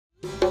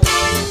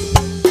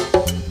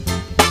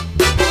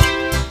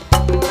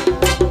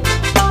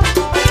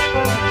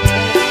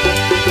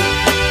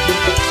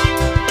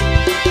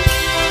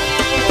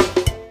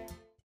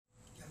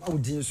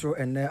so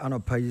ene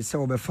anopa yi se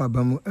obefa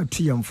bam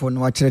atuyamfo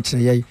na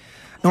wakyerɛkyerɛ yai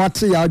na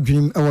wate ya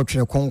adwenem ɛwɔ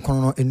twere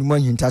konkon no enum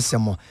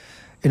ahintasem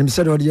enim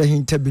sɛ de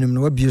ahinta binim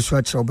na wabie so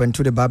akyerɛ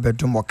obantu de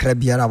babedom okra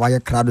biara waye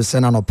krado sɛ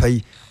na anopa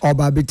yi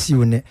oba beti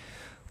one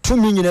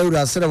tumi nyina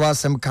wura sɛ de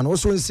wasɛm kan wo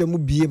so nsɛm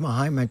bie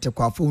mahaimete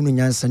kwafo hunu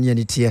nyansa ne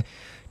ani tie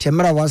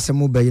temra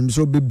wasɛm ba yim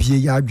so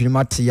bebie ya adwenem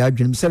ate ya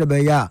adwenem sɛ de ba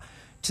ya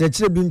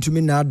kyerɛkyerɛ bi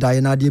ntumi na adae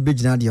na ade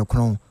begina de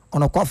krono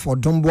ono kwafo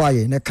dombo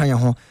aye ne kan ye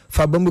ho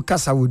fa bamu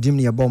kasa wodim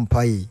ne yebɔ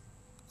mpae.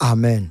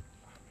 Amen.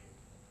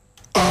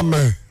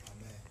 Amen.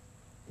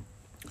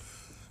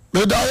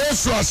 Me da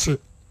Yesu ase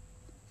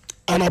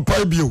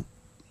anapai bio.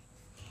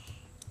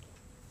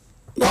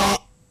 Na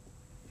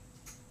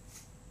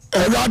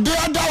Ewurade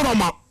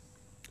adawroma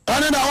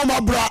ene na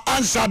homa bra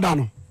ansa da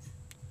no.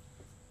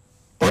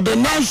 Ode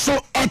nanso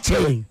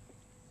atelen.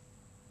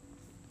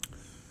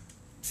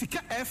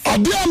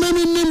 Ade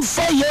ameni nim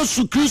fa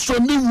Yesu Kristo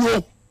ni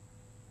wo.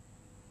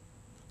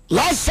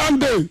 Last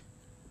Sunday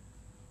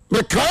me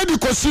kra di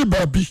kosi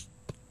babi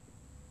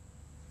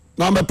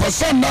na me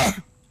pese na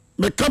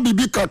me ka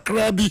bibi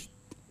kakra bi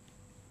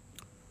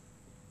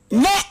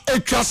na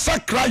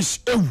etwasa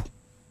Christ ewu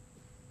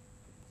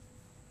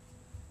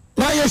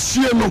na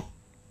yesie no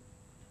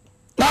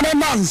na ne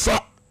nansa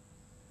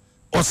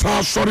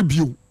osan sori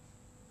bio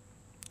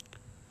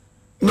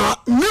na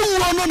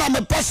niwo no na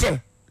me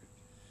pese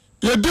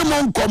ye di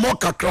mo nkomo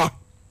kakra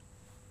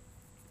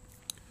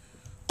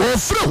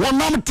ofre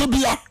honam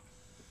tebia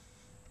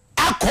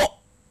akọ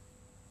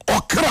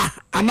okra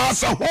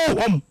anasa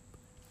hohom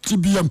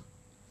tibiam.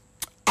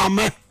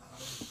 Amen.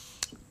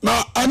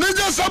 Na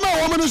anije sama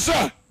woman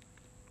say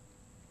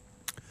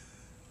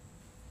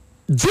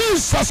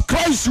Jesus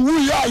Christ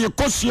we ya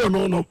yekosie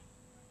no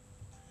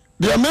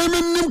de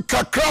nim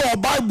kakra wa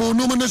Bible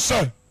no me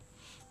say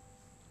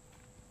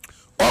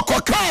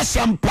okoka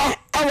sampa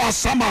awa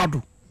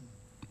samado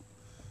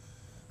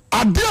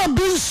ade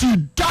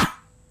abinsi da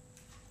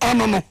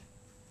anono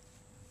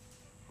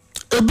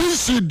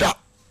ebinsi da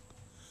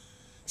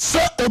se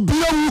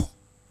obiawu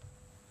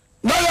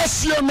na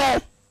yasie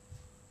no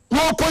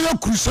wo koye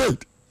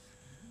crusade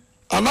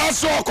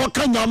anaso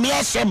okoka nyame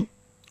asem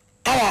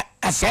awa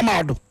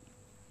asamado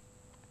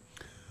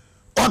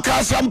oka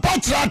asampa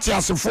trati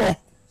asefo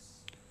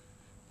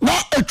na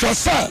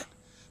etwese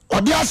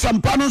odi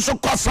asampa no so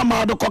kwa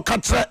asamado koka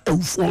tre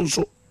awufo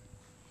nso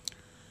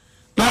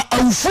na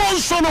awufo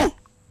nso no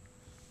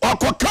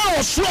okoka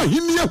oso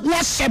ahimie hu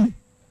asem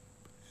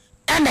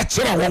ana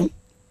kire won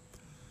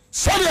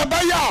sari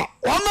baya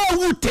wana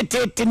wu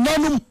tetete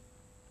nanum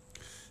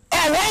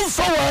a wan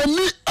fa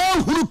wani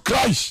ahuru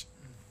Christ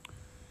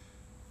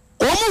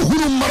omu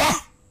huru mara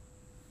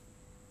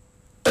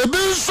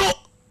ebinso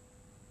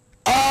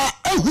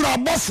ahuru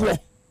abofo.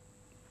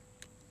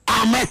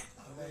 Amen.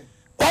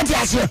 What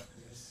you say?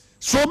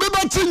 So be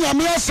bati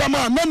nyame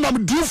asama na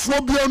nam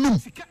difo bi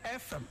anum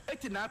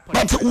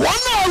but one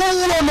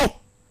awu no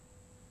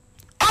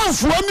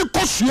afu ani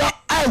kosua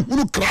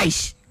ahuru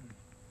Christ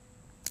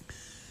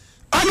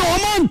ana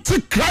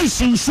omanti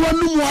Christ nso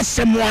anum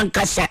asem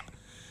wankasa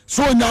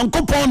so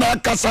nyankopon na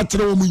akasa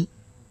kire omu.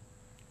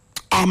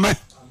 Amen.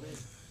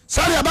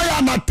 Sari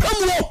abaya na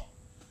temwo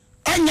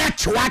anya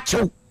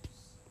chiwacho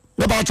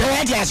ne ba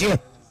chewa ti ase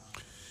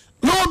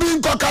no bi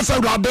nko kasa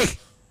urade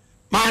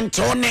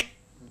mantone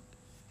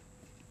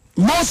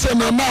Mose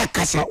na na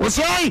kasa o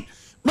say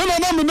me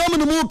na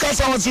mu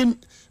kasa o sin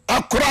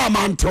akura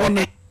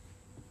mantone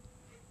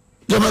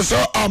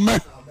yemeso.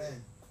 Amen.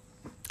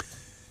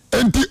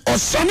 Enti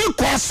osane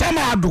kwa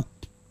samado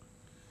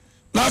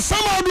na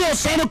samado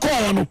osane kwa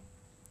ya no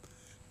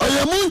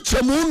ayemu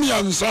nchemu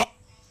miansa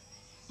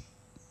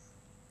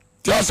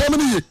ti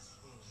asemni ye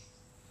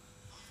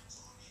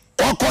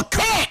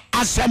okoka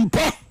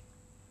asempa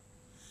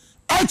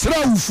atra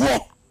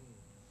ufo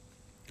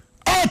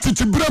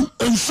atitibram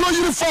enso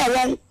yiri fa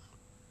won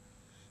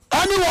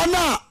ani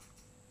wona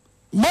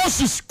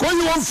Moses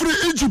koyi won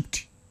free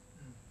Egypt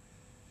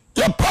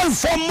ya pan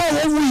from mo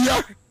wu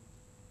ya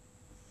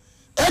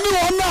any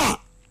one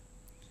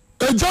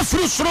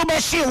Jeffrey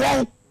Srobashi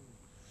won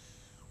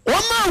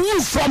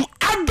who from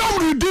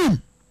Adam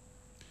redeem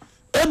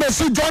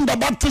ABC John the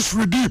Baptist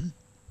redeem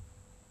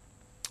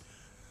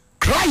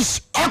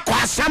Christ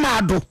Akwasi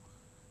Awuah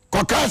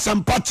koka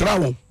sampa kira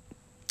won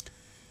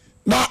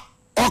na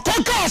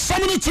okoka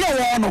asamni kira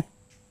won no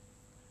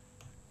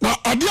na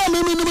ade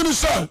amemi nim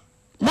say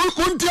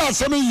munti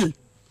asami yi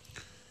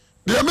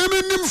de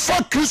amemi nim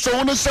fa Kristo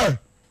won say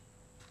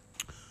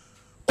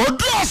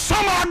odu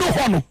asamado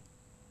hono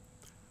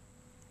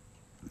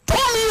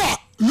Tomia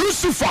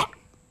Lucifer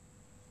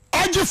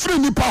aje free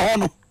nipa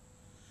hono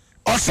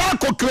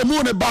osako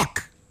kremu ne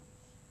back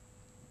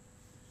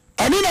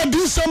ani na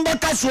December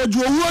kaso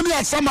ojuwu ni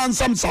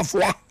asamansam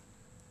safoa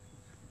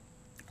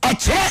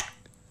ache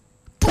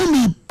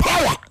Tomi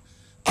power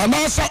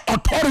anasa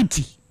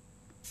authority.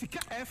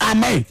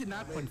 Amen.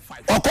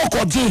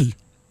 Okoko je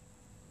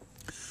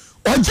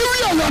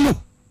ojiwi ayano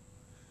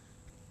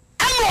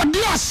odi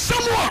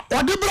asemo a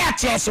odi bra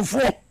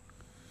tiasefo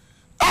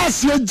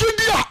asie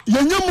gidia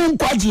yenye mu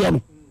nkwaje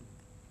no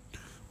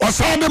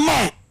ɔsan de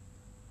ma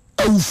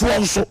awufoɔ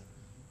nso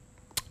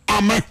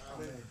amen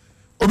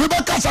obi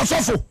bɛkasa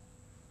sɔfo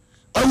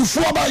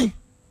awufoɔ ban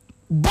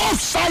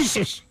both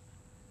sizes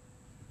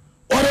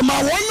ɔde ma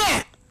wɔn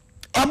a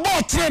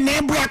ɛbɔ tere na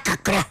ɛbra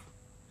kakra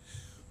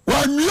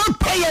wɔanwie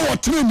pɛyɛ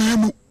wɔ tere na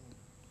mu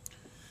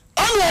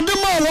ɛna ɔde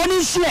ma wɔn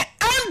nso a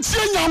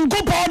antie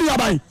Nyankopɔn de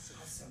aban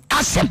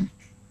asɛm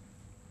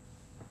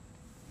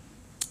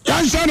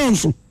yɛnhyɛ no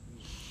nso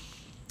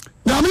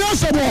nyame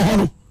asɛm wɔ hɔ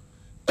no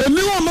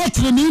ɛni wɔ ma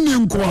tere ne ni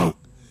nko a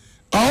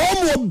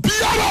ɛwɔ mu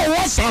biara a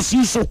ɔwɔ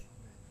asase so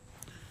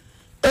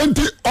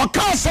enti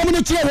ɔka asɛm no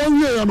kyerɛ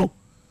wɔn wieɛ no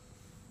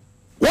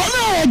wɔn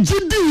a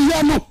ɔgye di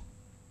yɛ no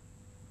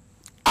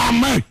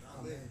amen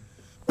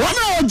wɔn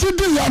a ɔgye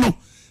di yɛ no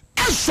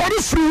ɛsɔre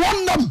firi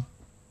wɔn nam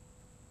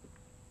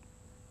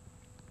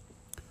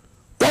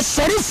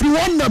wɔsɔre firi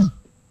wɔn nam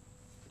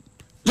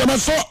yɛmɛ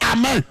so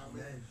amen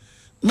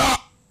na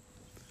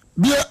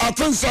bie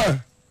aten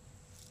sɛ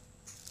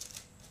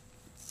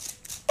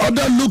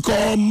ɔda Luke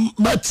or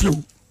Matthew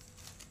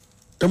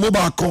emu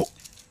baako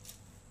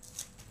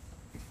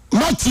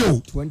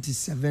Matthew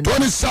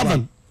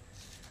 27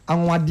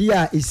 anwade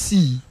a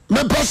esi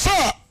mepɛ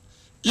sɛ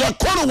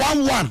yɛkɔ no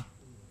 1:1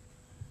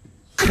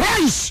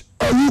 Christ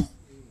awu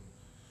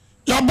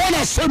yɛbɔ no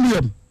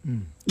asɛmiam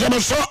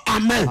yɛmɛ so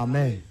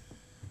amen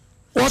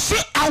wɔse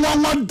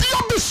awanwadeɛ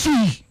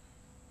bɛsii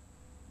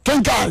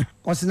kenkae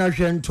ɔsena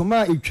hwɛ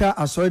ntoma a ɛtwa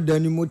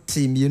asɔredan no mu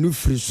te mmienu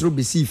firi soro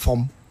bɛsii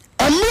fam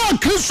ɛmmerɛ a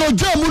Kristo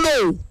gya mu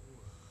no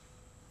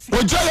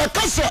ɔgya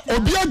yɛka sɛ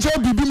obi agya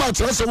biribi ma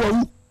kyerɛ sɛ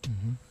wawu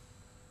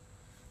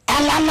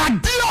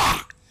awanwadeɛ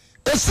a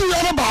ɛsi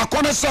yɛ no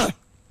baako no sɛ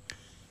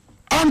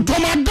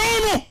ntomadan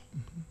no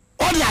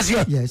ɔde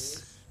aseɛ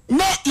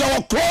na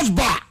yɛwɔ cross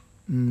bar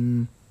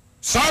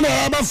saa na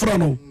yɛbɛfrɛ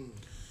no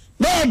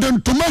na yɛde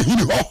ntoma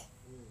hini hɔ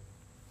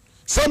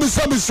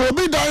sɛbisɛbi sɛ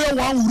obi da yɛ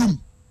one room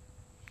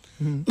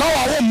na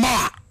wawo mma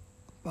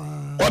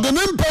a ɔde ne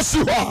mpa si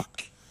hɔ a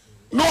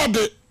na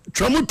ɔde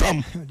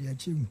twamutam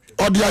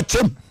ɔde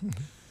akyɛm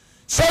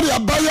sɛdeɛ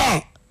ɛbɛyɛ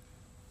a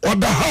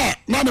ɔda ha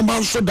na ne ma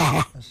nso da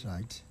ha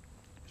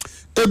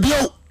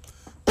ebio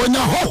onya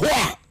hɔhɔ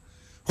a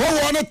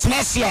hɔhɔ no tena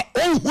ase a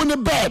ɔnhu ne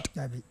bed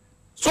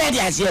so ɔde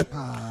aseɛ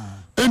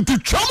nti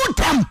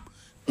twamutam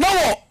na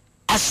wɔ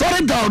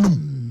asɔre dan no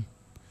mu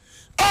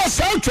a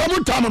saa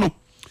twamutam no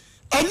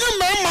ɛnyɛ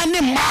mmarima ne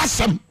mma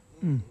asɛm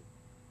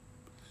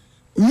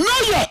na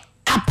yɛ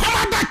apam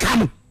adaka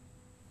no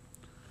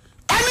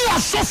ɛne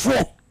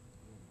asɔfoɔ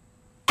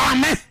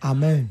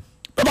amen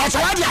ɛbɛsɛ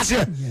wade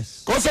aseɛ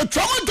kɔsɛ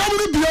twamutam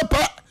no bie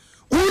pɛ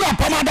wowura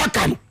apam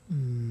adaka no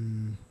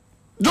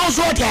gye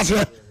so wate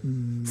aseɛ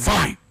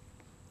fine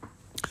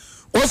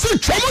ɔsɛ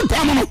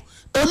twamutam no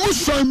ɛmu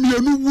sɔn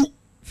mmienu wu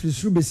firi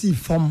soro bɛsii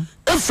fam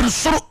ɛfiri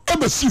soro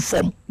ɛbɛsii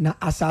fam na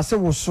asase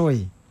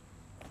wosoe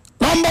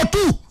number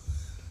 2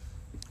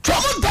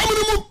 twamutam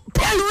no mu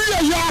pɛ wiɛ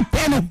yɛ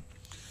apɛ no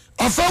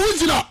afa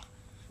wogyina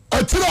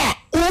atiri a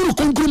wowuru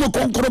konkro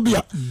konkro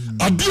bia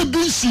adeɛ bi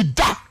nsi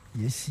da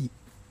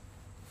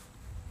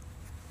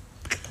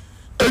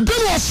ɛdi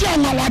na ɔse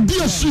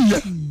anwawadeɛ siiɛ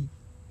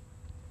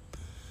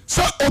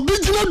sɛ obi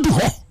gyina du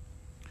hɔ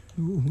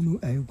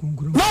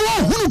na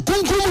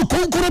wohunu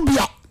konkro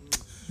bia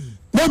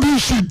na bi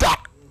nsi da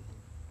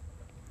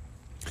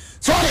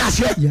sɛ ɔde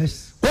aseɛ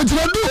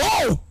wɔgyina du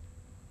hɔ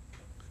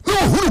na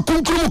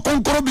wohunu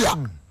konkro bia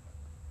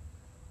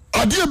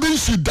adeɛ bi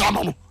nsi da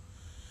no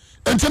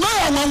nti na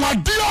yɛ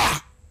anwanwadeɛ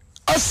a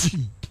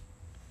asi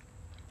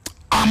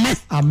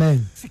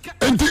amen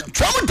nti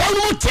twamutam no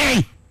mu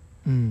tɛn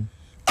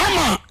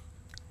ama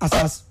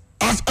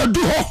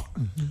adu hɔ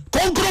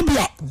konkro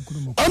bia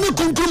ɛne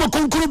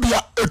konkro bia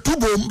ɛtu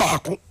bom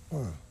baako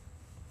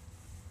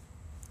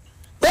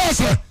bɛyɛ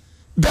sɛ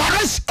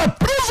there is a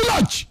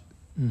privilege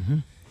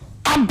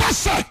aba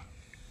sɛ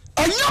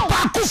ɛnyɛ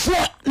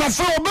baakofoɔ na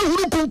sɛ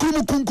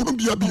ɔbɛhuru konkro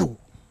bia bio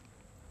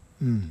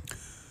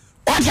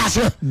ɔde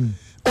aseɛ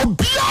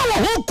obiara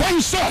wɔ ho kwan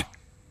sɛ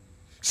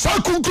saa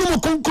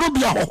konkro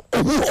bia hɔ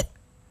ɔhu hɔ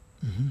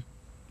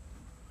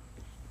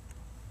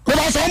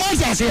meba sɛ ɔma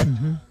ase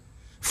aseɛ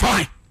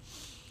fine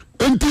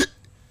nti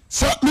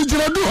sɛ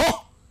megyina du hɔ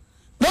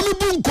na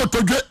mebu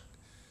nkotodwe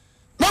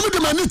na mede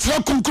m'ani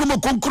kyerɛ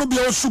konkro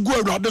bia ɔso gu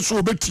awurade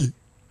so wɔbɛtie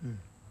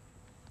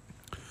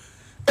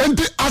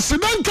nti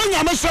aseda nka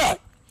nyame sɛ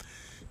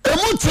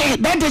ɛmu tee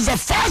that is the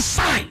first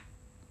sign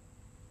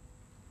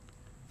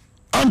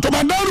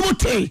antomadan no mu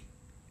tee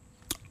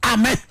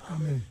amen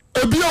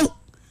ebio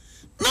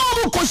na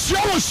mo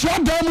kɔhyia wɔ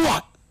hyiadan mu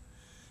a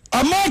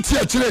ama ate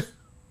akyire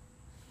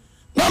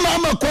na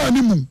ma kɔ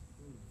animu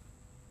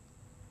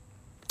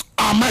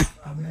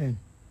amen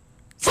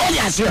so yɛ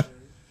aseɛ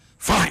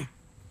fine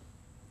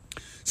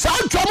saa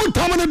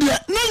twamutam no deɛ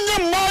na nyɛ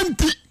mmaa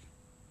nti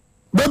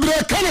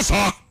bebree ka ne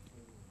saa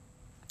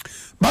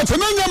but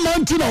na nyɛ mmaa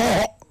nti na wɔ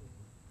hɔ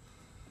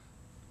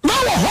na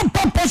wɔ hɔ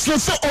purposely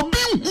sɛ obi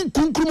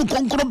nhu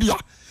konkro bia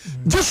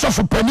gye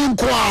sɔfo pani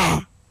nko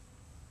a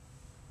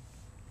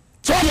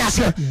so ɔde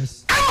aseɛ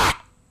ama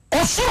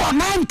ɔsoro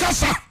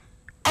nankasa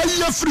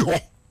ayɛ firi hɔ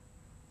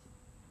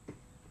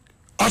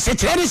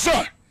asekyerɛ ne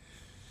sɛ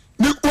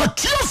ne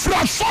wɔtue firi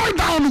asɔre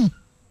dan no mu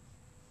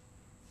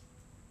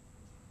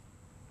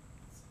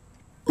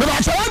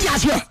mebakyɛ wode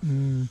aseɛ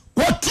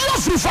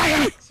wɔtue firi fa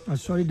yɛne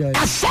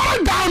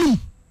asɔre dan no mu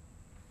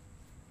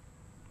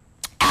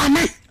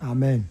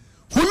amen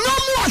honam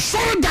mu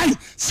asɔre dan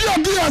sɛ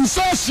yɛde yɛ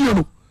nsa asie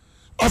no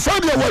afa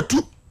deɛ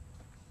watu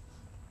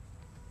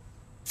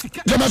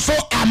gyeme so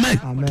amen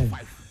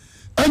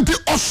enti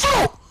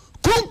ɔsoro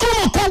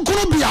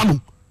kronkron bia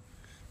no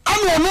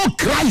ane ɔno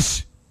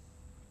Christ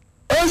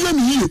ɛyɛ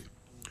ne yie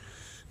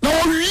na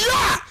ɔwie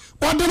a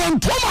wɔde ne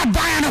ntoma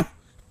dan no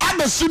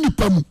abɛsi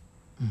nipa mu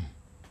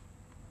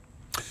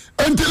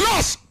enti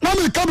last na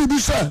meka bibi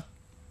sɛ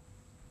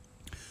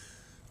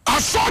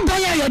asɔre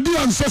dan a yɛde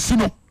yɛ nsa si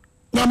no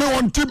nyame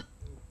wɔntem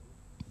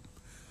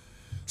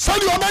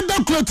sɛdeɛ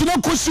ɔbɛda kuratina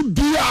kɔsi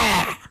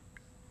biaa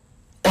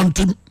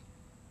ɔntem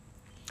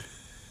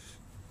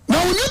na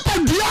onipa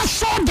dua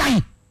asɔre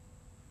dan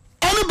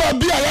ɛne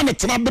baabi a yɛne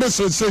tena berɛ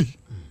seesei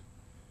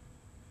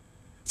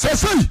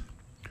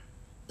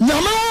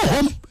nyame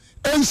honhom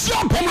ɛnsi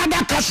apam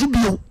adaka so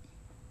bio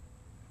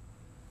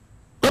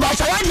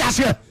bɛbɛsɛ wode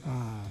aseɛ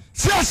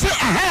sɛ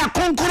aha yɛ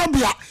kronkron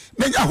bia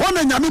ɛhɔ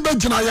na nyame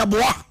bɛgyina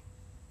yɛboa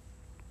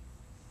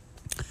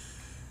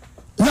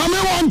nyame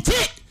wɔnte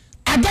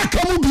adaka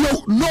mu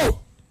bio no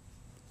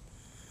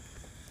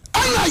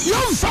ɛna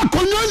yɛmfa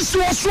konwa nsi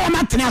wɔ so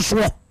ɔma tena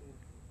soɔ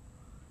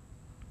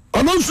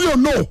ɔno nso yɛ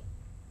no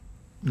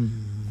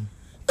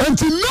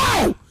enti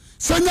now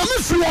sɛ nyame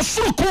firi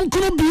ɔsoro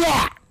kronkron bio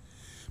a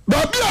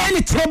baabi a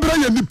ɛne tena berɛ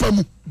yɛ nipa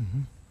mu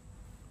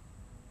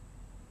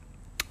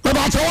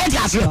bɛbɛkyɛ wɔde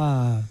aseɛ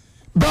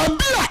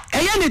baabi a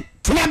ɛyɛ ne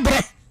tena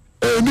berɛ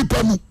ɛyɛ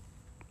nipa mu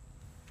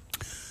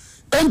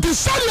enti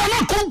sɛdeɛ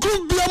na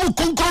kronkron bia mu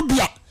kronkron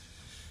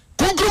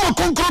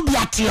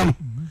bia teɛ no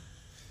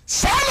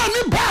saa na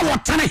nipa a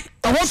wɔtene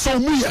ɛwɔ sɛ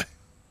mu yɛ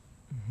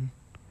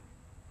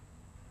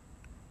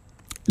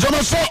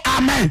gyeme so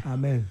amen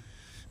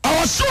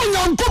ɛwɔ sɛ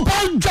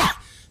onyankopɔn dwa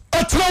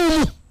ɛtena wo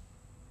mu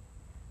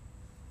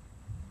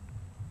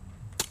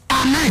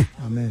amen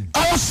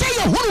ɛwɔ sɛ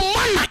yɛhunu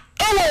mana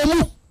ɛwɔ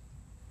mu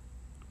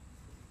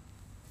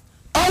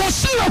ɛwɔ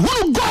sɛ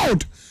yɛhunu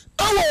gold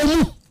ɛwɔ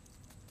mu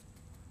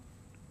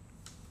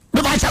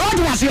mebakyɛ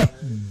wode waseɛ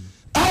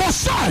ɛwɔ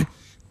sɛ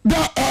the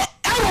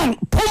Aaron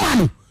poma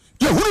no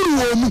yɛhunu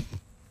no wɔ mu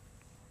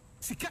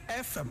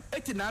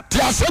te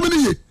asɛm no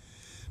ye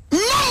na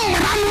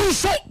mmara no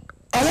nso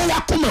ɛwɔ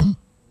wakoma mu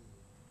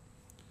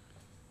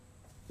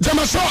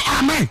gyeme so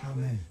amen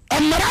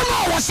mmara no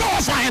a wɔ sɛ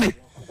wɔfa hene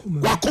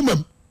wakoma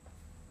mu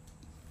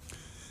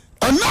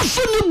ɛna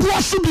so ne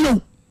boa so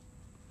bio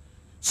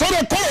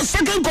sɛde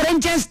 2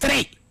 Corinthians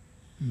 3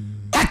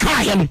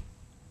 ɛkaayɛ no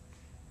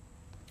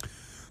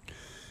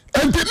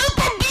enti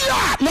nipa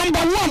bia number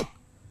 1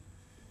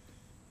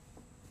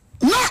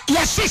 na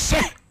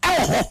yɛhyehyɛ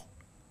ɛwɔ hɔ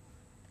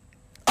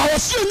ɛwɔ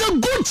sɛ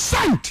ɛnyɛ good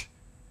scent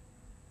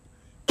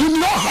in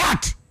your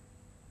heart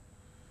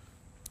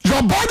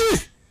your body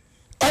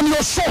and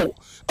your soul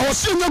ɛwɔ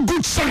sɛ ɛnyɛ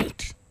good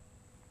scent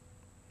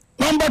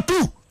number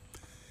 2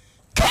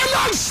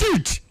 Canaan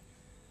seed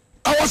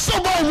ɛwɔ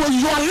sɛ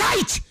bɔ your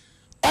light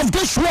of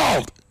this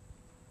world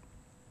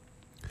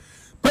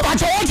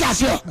mebakyɛ wɔte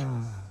aseɛ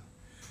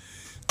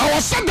ɛwɔ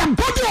sɛ the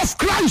body of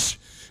Christ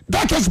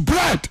that is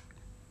bread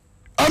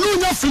ɛno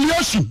nya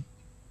filiation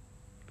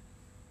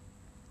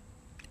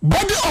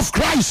body of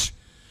Christ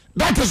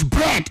that is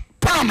bread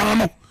paano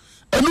no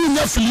ɛno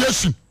nya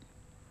filiation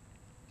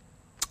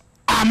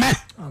amen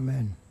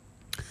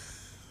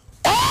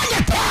all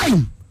the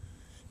time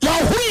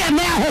yɛhoro yɛ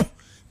na ho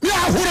ne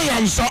yɛhoro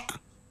yɛ nsa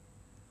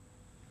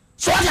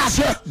so what I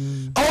say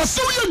ɛwɔ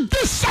sɛ woyɛ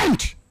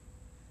decent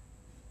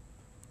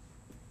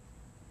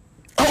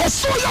ɛwɔ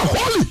sɛ woyɛ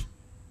holy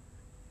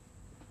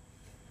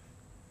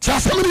tí a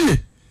sɛ mi ni ye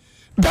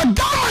the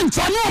government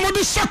a ní ɔmo de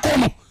sɛkɔ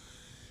no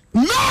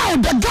now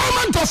the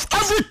government of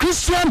every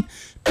Christian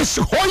is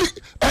holy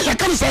yɛ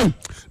kan sɛ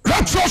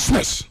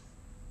righteousness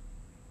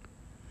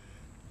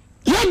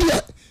yɛ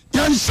deɛ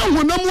yɛn nhyɛ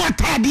honam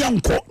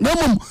ataadeɛ nkɔ na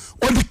mmom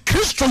wɔde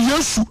Kristo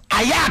Yesu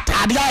ayɛ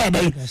ataadeɛ ayɛ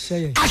dɛ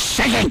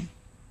ahyɛ yɛn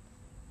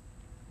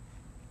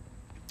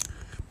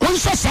wɔn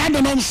nhyɛ saa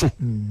de no nso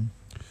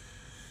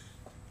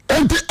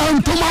nti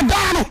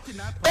ntomadan no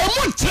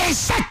ɔmo kyerɛ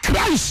sɛ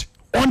Christ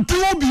ɔnte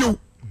hɔ bio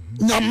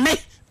nyame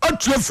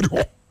atua firi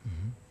hɔ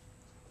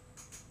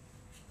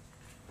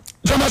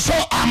gyeme sɛ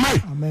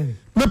amen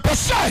mepɛ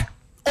sɛ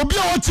obi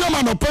a wɔtie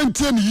ma nɔpa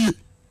ntie ne yie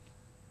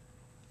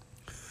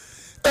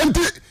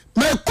enti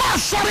mekɔ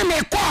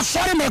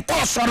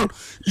asɔre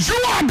you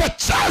are the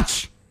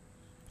church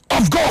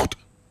of God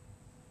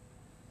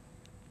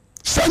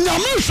sɛ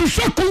nyame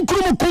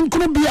hwehwɛ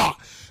konkrom bi a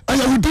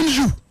ɛyɛ within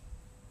you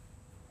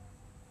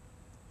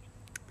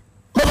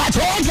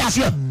mebakyɛ wɔte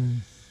aseɛ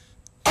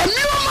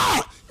ɛnneɔma a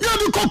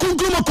yɛde kɔ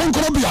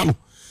konkrom bia no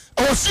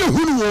ɛwɔ sɛ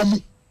ɛhunu wɔ mu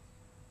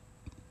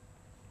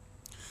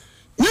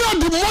ne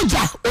yɛde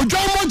mogya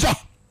odwan mogya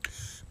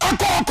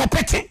ɛkɔ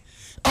ɔkɔpɛte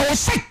ɛwɔ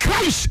sɛ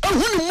Christ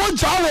ɛhunu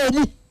mogya wɔ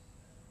mu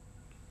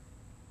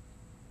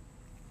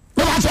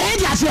so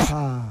what you say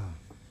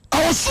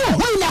I was so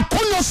when na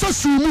kono so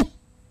simu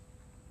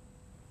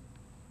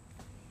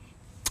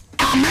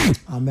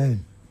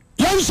amen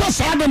yenso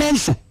sa de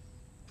nso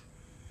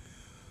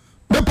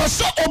the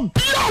person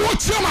obia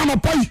what you man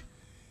opai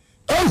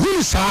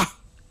ehuru sa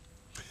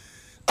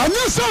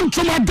anya se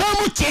ntoma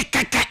damu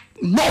chekeke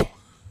no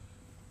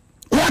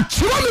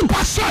what you me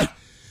pasai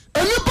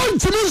anybody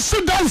ntimi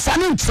sit down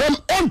fan ntram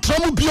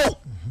ontram bio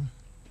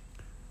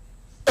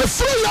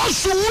efiri ya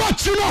so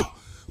what you know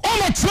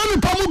ona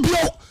tram pamu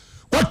bio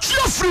what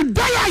you free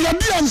daya ya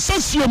bi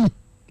ansasiam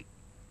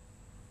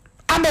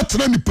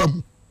abetre ni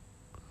pam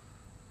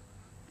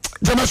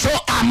jamaso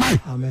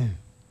amen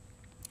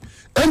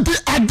enti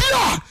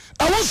adia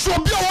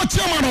awoso bia wo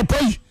tiama no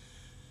pai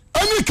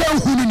ani kan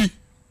hununi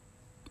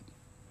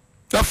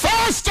the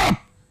first step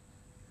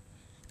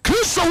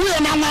Kristo we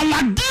na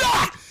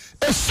ladia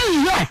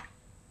esi ya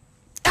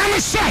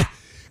and say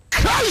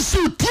Christ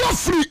to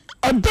free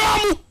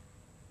Adamu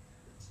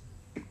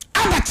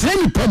abetre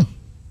ni pam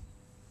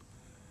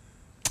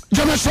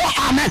jamaso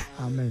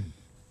amen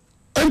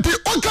enti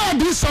oka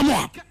di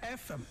samo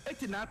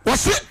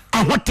wose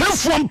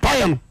ahotemfo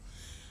mpaye no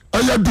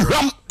aya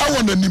duham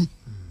awo nanim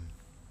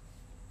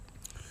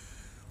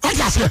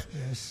aja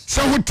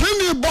se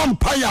hoteni bom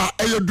mpaye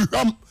aya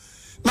duham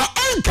na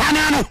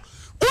enkana no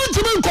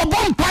untimi ko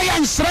bom mpaye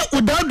nsre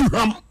oda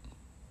duham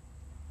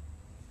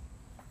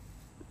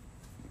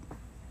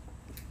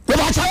we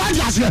cha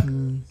aja se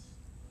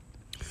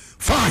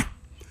fine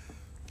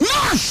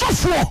na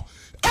sofo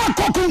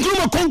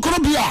konkro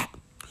bia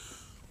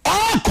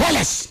all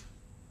colors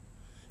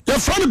the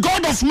friend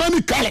God of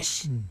many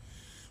colors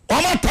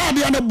wama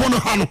tade ane bono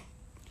hano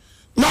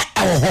na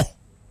awo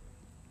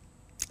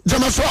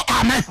jamaso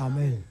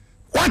amen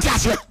what you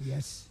say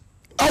yes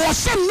awo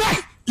se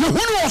na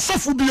yehunu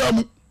osofo bia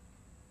mu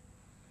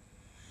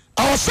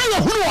awo se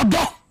yehunu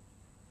odo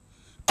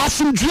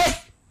asundue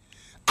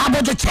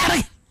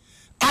abodechare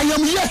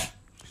ayamye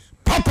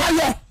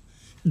papayo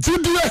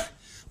judie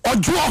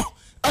ojo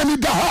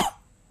anidaho.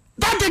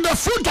 That is the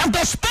fruit of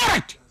the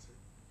Spirit.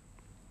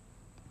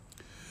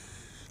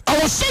 I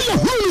will say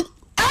who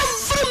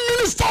every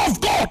minister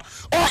of God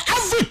or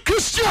every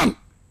Christian.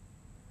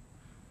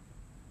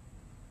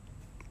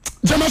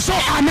 Jamaso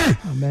amen.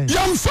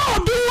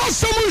 Yamfa do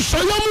wasamu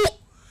shayamu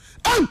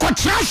and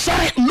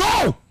kwatrashare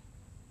no.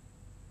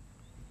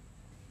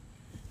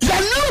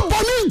 Yanu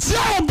boni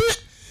ntiaobi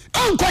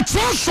and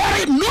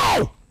kwatrashare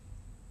no.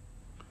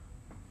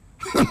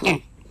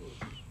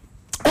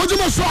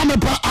 Ojamaso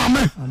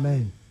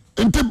amen.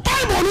 In the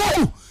Bible,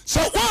 no,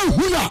 so one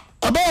huna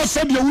about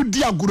said you would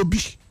dear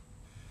Gurubi.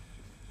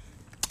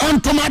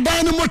 And to my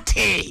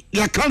dynamote,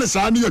 you can't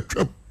say any a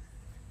trip.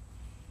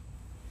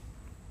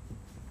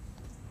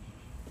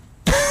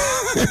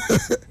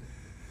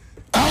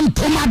 And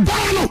to my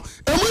dino,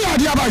 and we are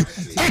the other,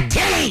 a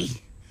telly,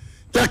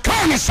 you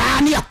can't say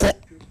any a cook.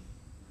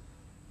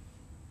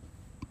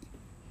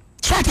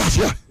 Try that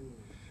here.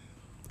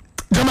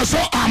 Jamaso,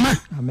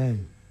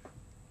 amen.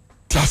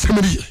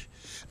 Tasmania.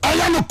 I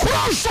am a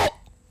cross.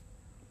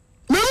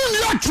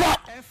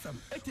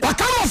 What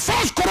kind of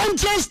 1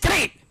 Corinthians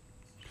 3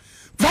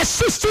 verse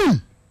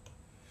 16,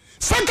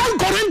 2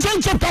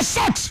 Corinthians chapter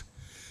 6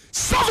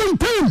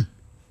 17,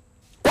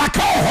 what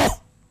kind of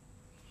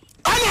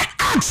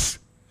Acts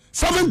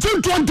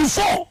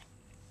 17:24.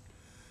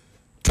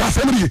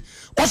 Tasmania.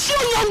 Was you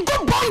young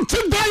good born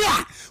today?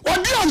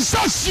 What the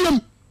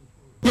ancestors?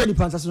 Young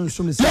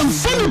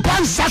Philip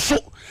Sasso,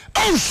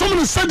 and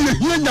someone said,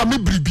 "Here, me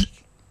bribi."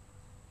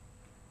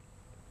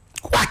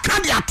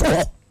 Wakadi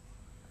ato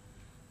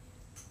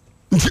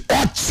nti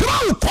ochira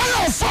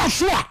ukwaya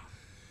ofaso a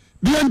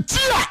de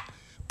antia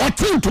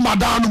otin to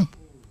madam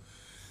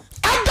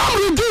Adam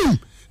redeem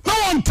no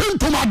antin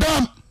to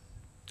madam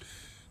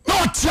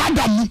no ti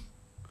Adam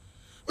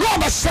no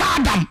obesa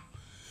Adam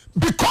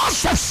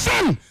because of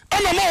sin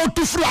and no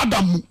to free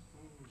Adam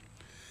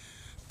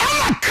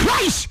and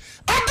Christ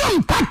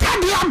Adam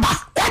patadi aba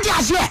what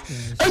you say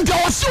and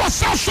there was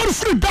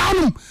free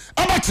down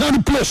about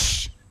the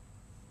place.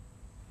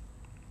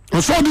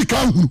 So the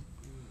can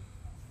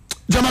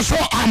Jamaso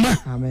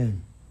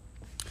amen.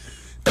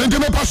 And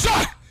the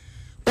Pasha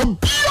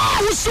Obia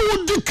who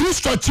saw the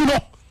Kristo Chino.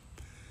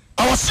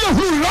 I was saying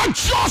who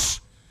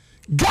righteous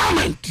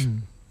garment.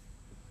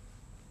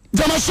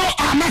 Jamaso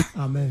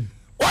amen.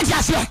 What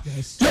you say?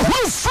 The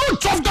whole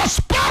fruit of the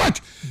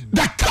Spirit,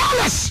 the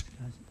colors,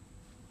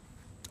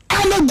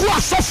 and the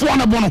grass of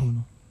one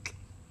abono.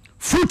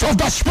 Fruit of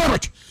the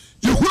Spirit.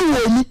 You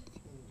who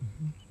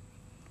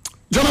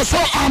Jamaso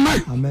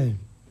amen.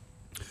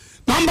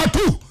 Number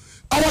 2,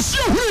 I was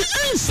here who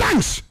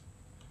incense.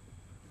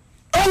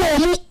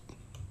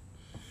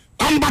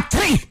 Number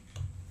 3,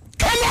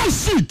 Canaan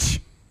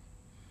seed.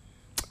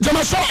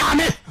 Jamaso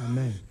amen.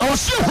 I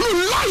was here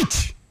who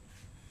light.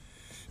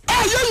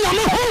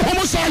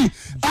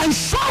 And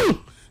so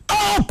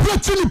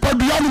pretty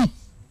padianum.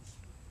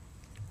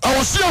 I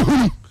was here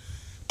who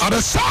at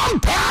the same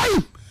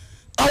time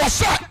I was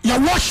said you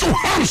wash your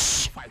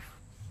hands.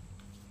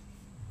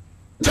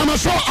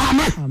 Jamaso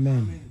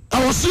amen.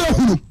 I was here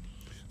who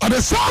at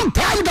the same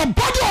time the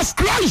body of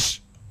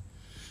Christ,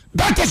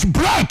 that is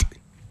bread.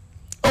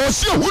 I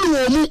was here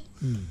who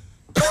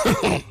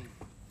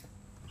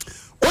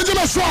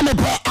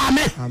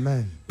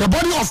Amen. The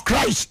body of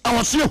Christ, I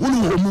was here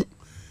who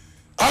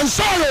and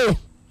so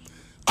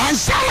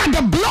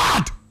the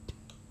blood.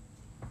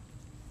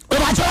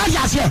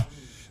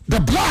 The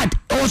blood,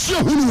 I was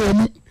here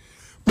who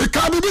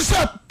because we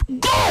said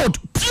gold,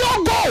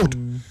 pure gold.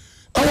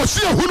 I was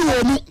here who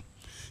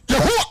the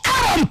whole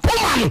Aaron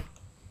Puman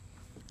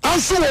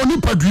and so on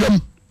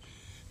Nipaduam.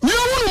 You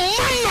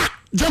manna,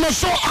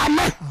 Jamaso,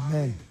 Amen.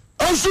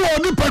 And so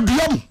on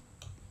Nipaduam.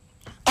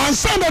 And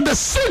say that the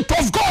seat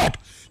of God,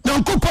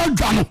 Yankupa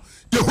Jano,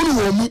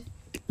 Yehumu,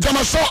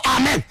 Jamaso,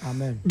 Amen.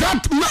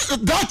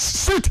 That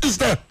seat is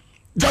the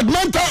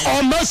judgmental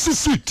or mercy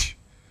seat.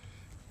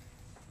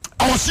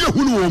 I was here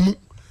who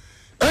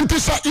and to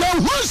say,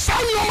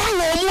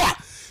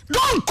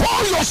 don't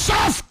call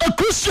yourself a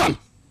Christian.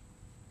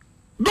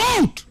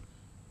 Don't.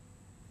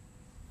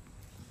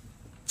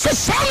 Say,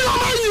 son, you know,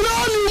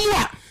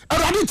 I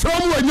already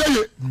told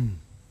you.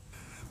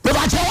 But I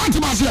want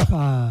to say,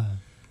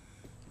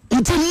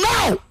 until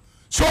now,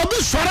 so I'll be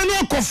sorry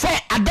to confer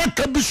a deck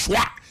of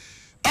Bishwa.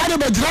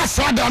 And the dress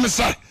for them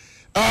say,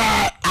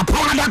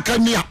 upon that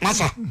can be a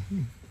massa.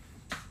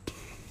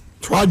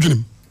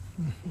 Tragedy.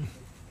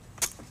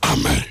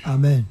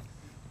 Amen.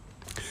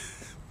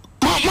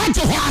 What you want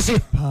to say?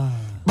 But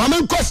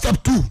I'm going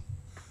step 2.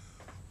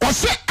 Or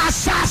say,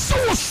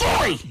 assassin was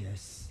sorry.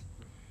 Yes.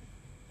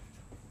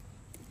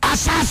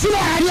 Assassin,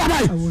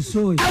 I was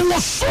sorry. I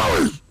was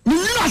sorry.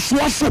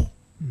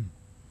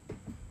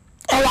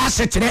 I was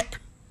today.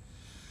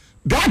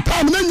 That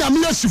time, then I'm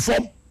here to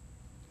form.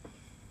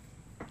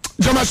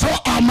 Jamaso,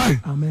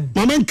 Amen.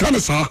 Maman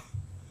Canessa.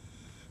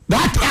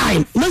 That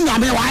time, then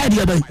I'm here.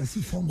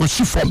 Was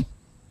she from?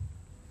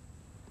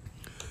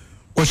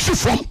 Was she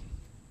from?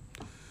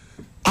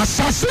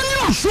 Assassin,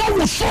 you sure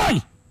was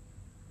sorry.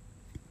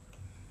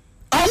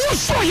 I was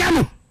so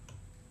young.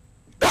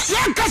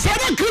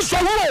 Yakasana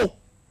Kristo.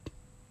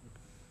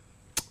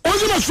 Oh,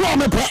 you sure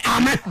me pray.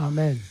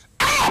 Amen.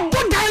 Ah,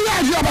 but I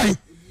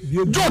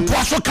don't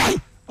was okay.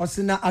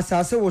 Osina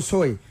assassin was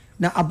sorry.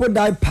 Na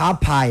abodai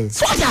papai.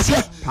 So I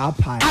say,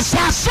 papai.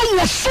 Assassin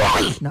was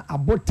sorry. Na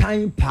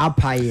abotime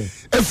papai.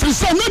 If we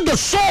say not the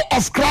soul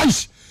of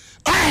Christ,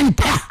 I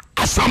enter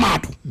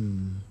Asamadu.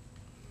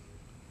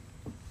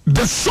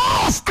 The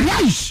soul of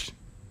Christ,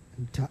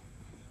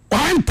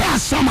 I enter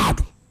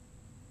Asamadu.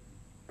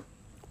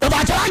 But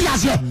I tell you,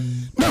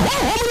 the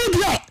whole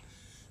homily there,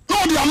 no,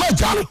 they are not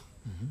Jalo.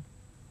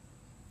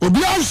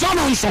 Obi son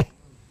and so.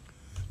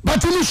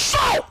 But in the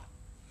soul,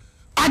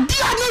 I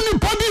did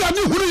anybody and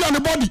you who on the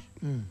body.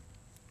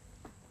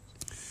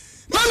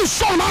 Now the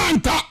soul, I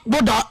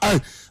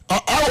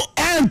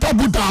enter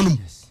Buddha,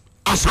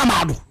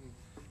 Asamadu.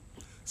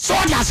 So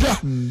that's here.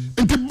 And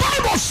the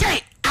Bible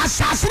say,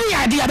 assassin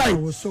idea.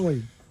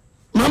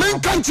 Mamma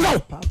can't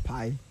know.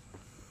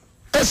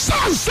 A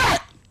son said,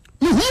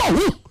 who?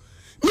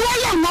 No,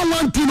 I am not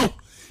one to know.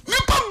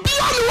 Nipa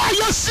beyond why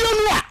you're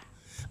seeing what.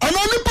 And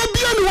I nipa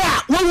beyond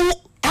what.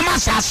 I'm a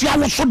sassy, I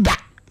was so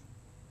that.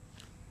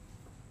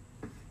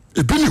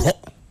 A penny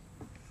hot.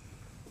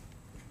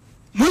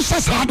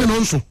 Moses had an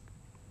also.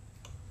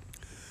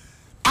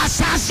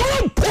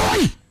 Assassin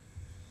boy.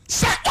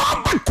 Say,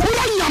 oh, but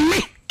calling me.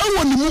 I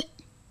want to.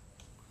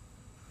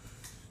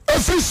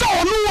 If you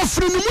saw no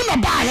free moon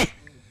about it.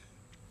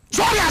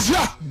 So as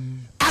ya.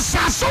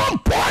 Assassin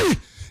boy.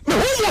 The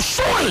who was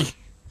sorry.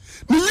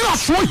 You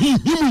saw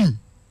him.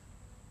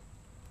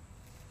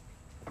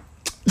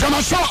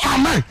 Jamaso,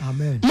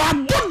 Amen. My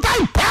good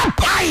day,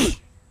 Papa.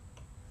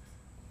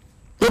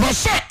 We will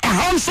say a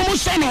handsome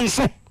son and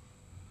so.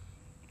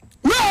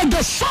 Where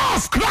the soul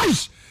of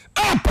Christ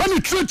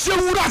penetrates you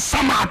with a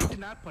samad.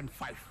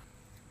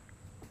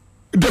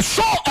 The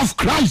soul of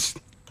Christ.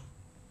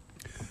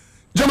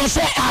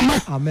 Jamaso,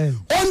 Amen.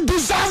 On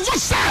deserve to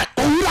say,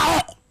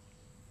 oh,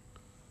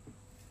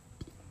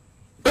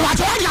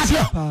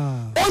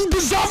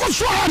 undeserved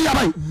sorry,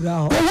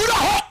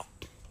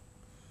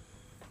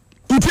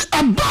 it's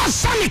a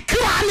boss and a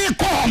cranny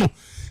corn.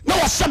 No,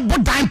 a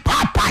subdime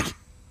papa.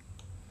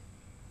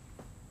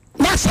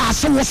 That's how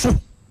so.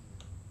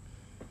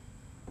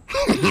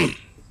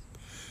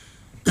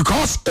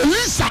 Because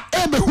Elisa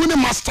Ebe Huni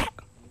Master,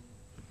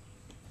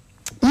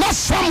 not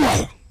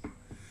Samuel,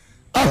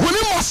 a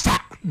Huni Master.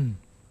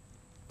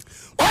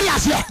 Oh,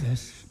 yes,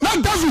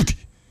 not David,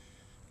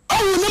 a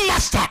Huni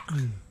Master.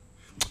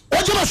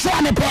 What you must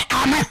want to pray,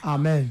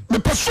 Amen. The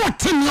person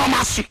in your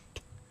mercy.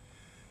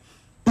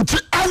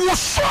 I was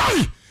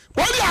sorry.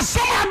 When you are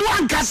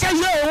someone can say,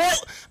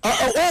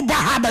 oh,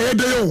 Bahaba,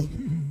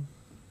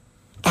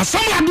 a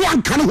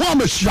someone can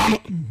warm a sham.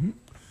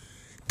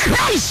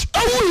 Christ,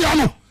 oh,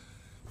 Yano,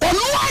 or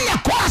no one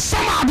call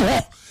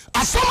someone,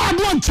 a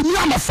someone to me,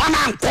 I'm a fan.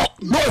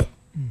 No.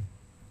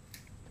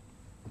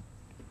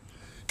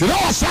 The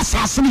Lord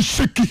assassin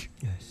shaky.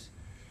 Yes.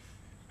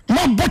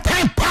 Not but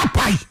I,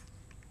 Papa.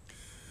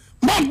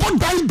 My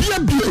God, I be a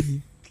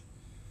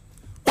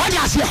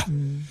what you say?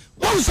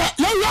 One say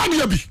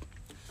you be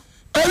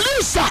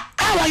Elisa,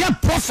 our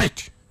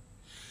prophet.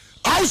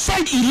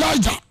 Outside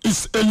Elijah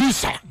is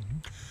Elisa.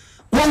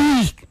 When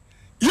we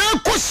ye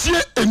ko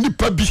sie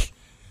enipa bi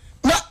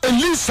na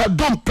Elisa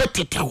don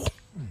petetawo.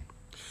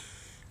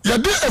 Ye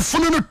de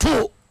efunu no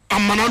to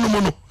amana no mo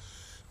no.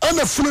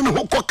 Ana efunu no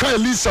hokoka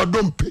Elisa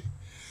don pe.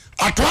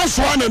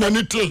 Atwaso ana na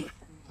nite.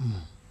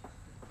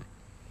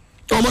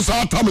 Almost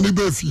all time in the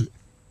baby.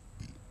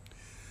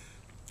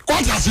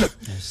 What has it?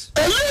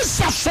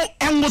 Elisa so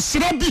and was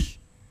ready.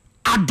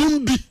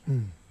 Adumbi.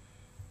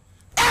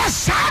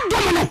 Esa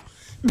domino.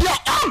 The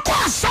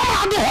uncle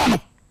sama do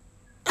hono.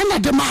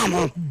 And the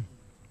man.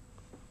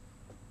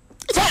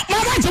 So my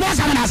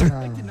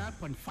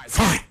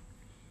fine.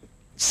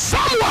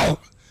 Samuel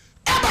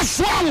ever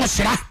swan was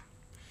ra.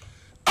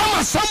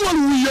 Ama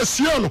someone we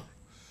yesiano.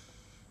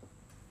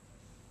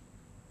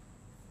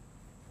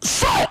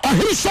 So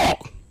he saw.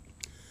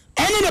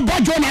 Any the boy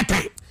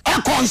Jonathan,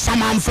 I call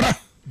some amfra.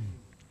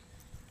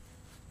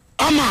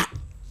 Ama,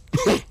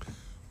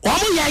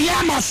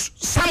 Yamas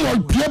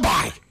Samuel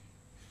Pierby.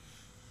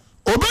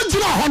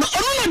 Obejina Hon,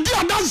 and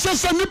dear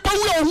dancers and Nippa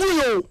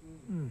will.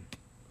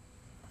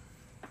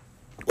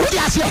 What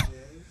is it?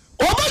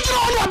 Obejina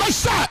Hon, I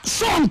said,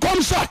 son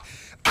comes up.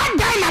 I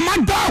dine a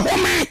mother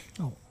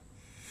home.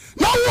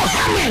 Now,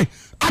 Hammy,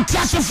 I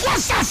test the four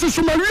assassins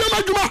from Maria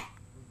Maguma.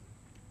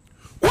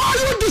 Why are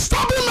you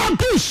disturbing my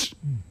peace?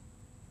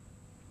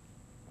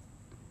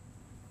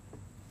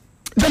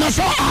 Then I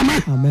saw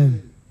amen.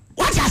 Amen.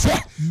 What I say?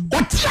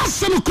 What you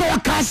say? You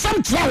can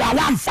some tell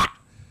one fa.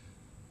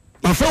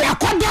 My friend, I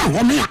call down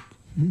on me.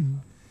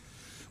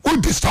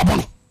 Who disturb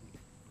me?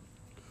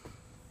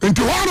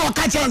 Into one or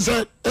catch and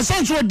say,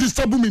 essentially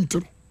disturb me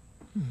too.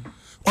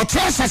 What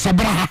else as a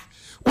brother?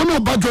 We know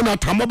about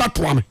Jonathan, about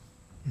one.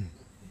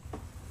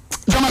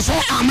 Then I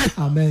saw amen.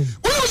 Amen.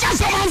 We was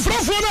someone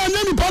from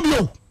any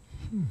Pablo.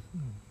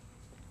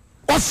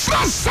 Or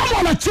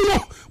someone at you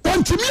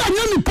want to me and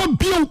any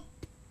Pablo.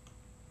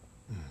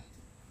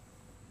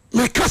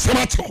 Me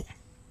customer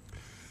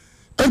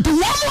and to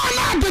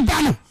one did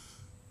done.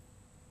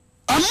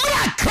 A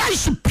mere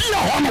Christ peer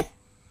honor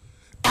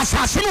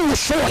assassin was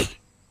showing.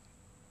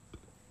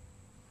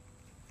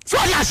 So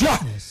yes,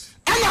 yes.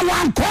 And I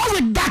want call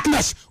with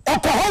darkness or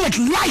call with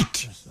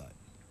light.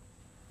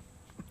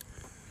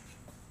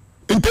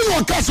 Until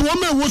one case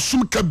woman was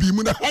some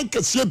kabim, the high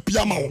can see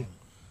piano.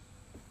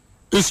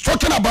 It's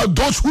talking about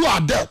those who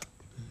are dead.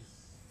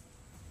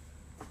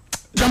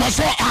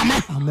 Jamaso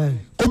amen. Amen.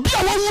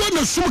 Obia won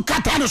na sum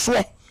kata ne so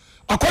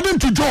according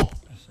to Job.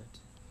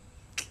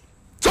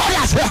 So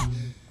yes,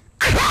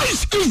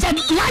 Christ is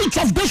the light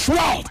of this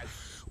world.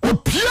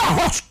 Obia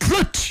hot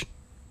straight.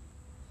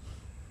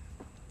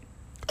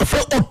 If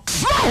o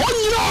try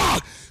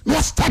on no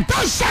start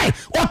say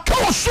o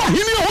ka so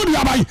hini ho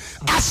dia bai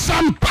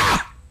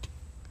asampa.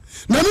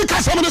 Na ni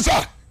kasa me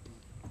say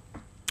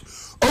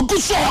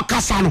oguso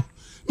kasa no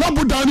na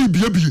budani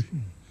biebie.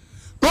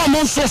 No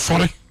mo so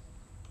sorry.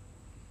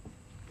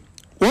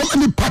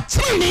 Woman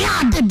patrini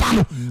ade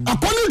dano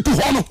according to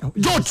hono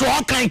George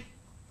okay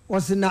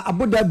was na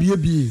aboda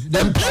biebie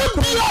dem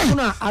biebie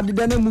na ade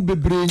dano mu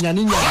bebre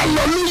nyane nyane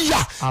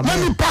hallelujah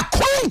mani pa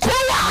konko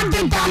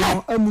ade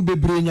dano mu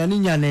bebre nyane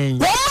nyane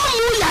woman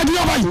mu ya de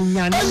oba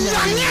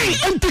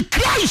nyane into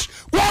Christ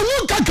wo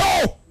wu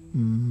kakao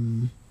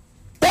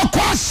o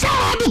ko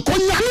sa de ko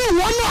nyane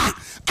wono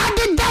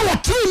ade dawo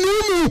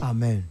tini mu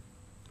amen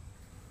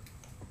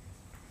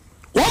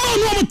woman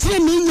no mo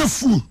tini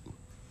nyafu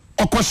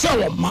okose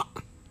woma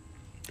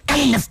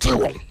I left you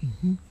one.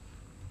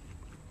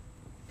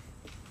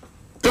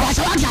 It was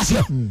like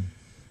that.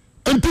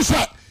 And to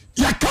say,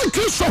 you can't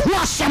kill so who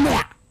are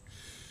somewhere.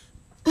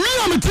 Me,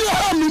 I'm a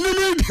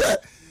teacher,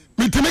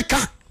 me to make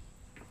a.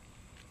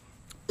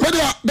 But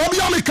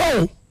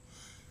the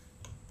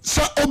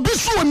so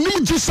obisu and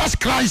new Jesus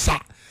Christ,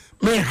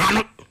 me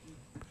hana.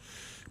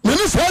 Me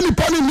no for any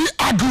pony me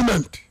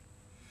argument.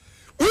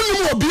 We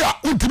will be a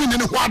ultimate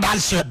in what I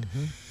said.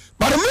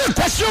 But the main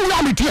question we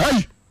are to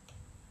hey.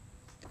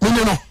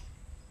 Me no.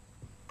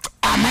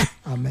 Amen.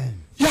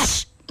 Amen.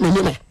 Yes, me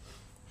no.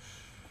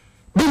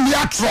 Be me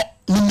atro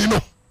me no.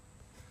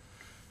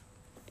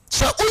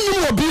 So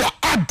unu will be a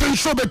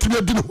attention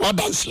between the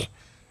what I say.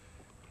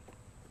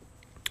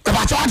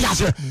 About what I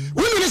say.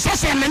 We need to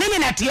say me no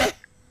na tie.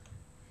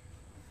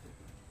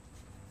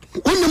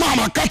 Unu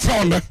mama catch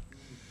on me.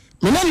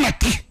 Me no na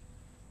tie.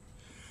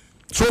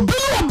 So be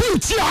no be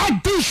tie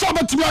attention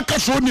between the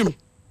cash on you.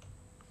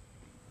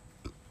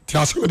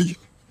 Tiasori.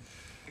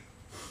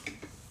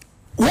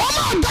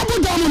 Wama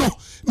double domino,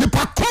 ne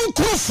pa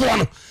konkrofo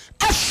no.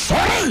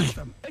 Sorry.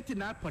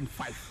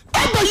 89.5.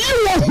 Aba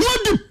you who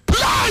the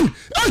plan.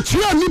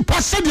 Actually ni pa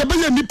said you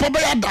be ni pa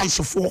be dance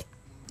for.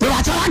 We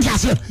want to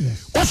say.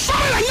 O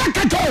sorry anya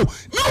kato.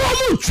 No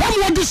one try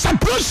what the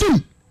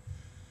separation.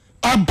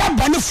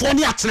 Ababa ne for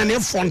ni atene ne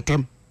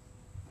fontem.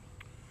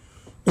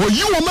 O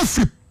you o ma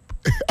fi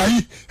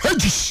ai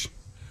hedges.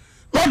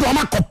 Lord o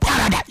ma ko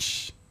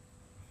paradise.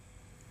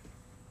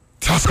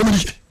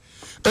 Tiasori.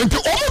 And the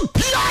old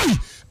PI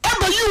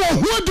aba yi wo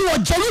ho di wo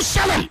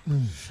Jerusalem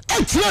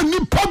etia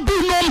nipa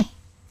binom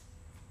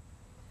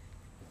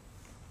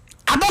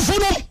adofo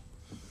no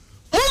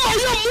mo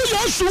ye mo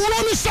Yesu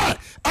wo ni say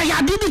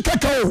ayade bi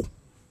keke o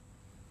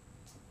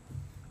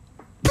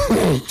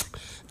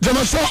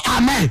Jemeso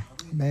amen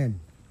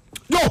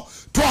yo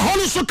to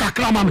holu so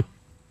kakra ma me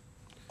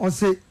on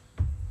say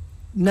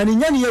na ni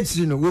nyane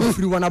yetiri no wo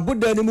firi wana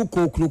boda ni mu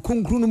kokro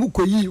konkru no mu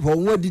koyi ho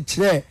wadi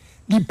kire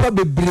nipa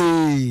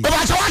bebre o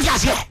ba se wa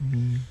jase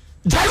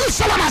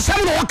Jerusalem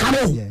asem no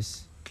wakano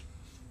yes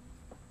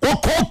o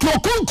kokro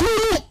konkru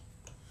no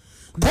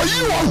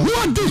koyi wo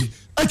wadi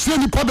akire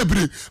nipa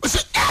bebre o se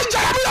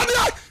ejara bi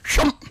ya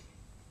hwem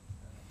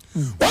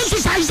once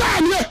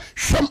Isaiah ni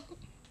hwem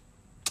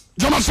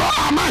Jemeso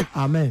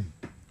amen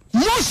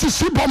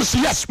Moses bom se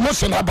yes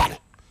Moses na ba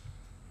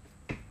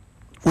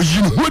o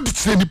yin ho di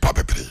tire nipa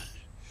bebre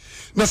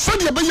na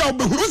sadia be ya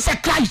obehuru sa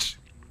Christ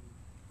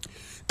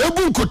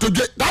ebu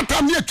kotodwe that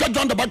time near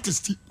John the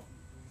Baptist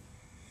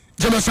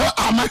Jemeso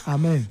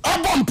amen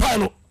abom pa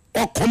no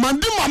o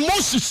command ma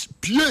Moses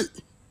pie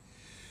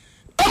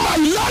ama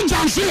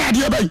Elijah nso ya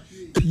de bay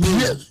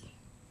pie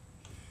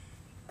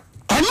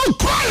anu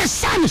kwa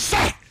san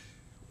say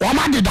o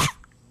ma deda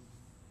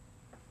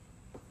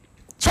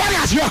sorry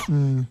as you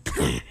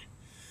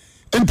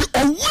and the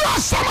Awuah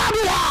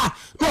Samadu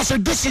no say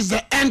this is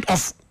the end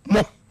of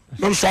mo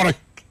I'm sorry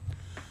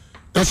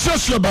the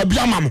social baby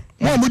amamo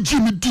mo ji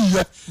mi di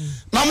ye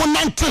na mo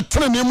nante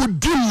tere ne mo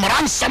di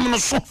mransam no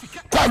so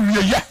kwa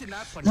wie ye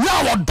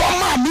nya wo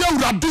doma me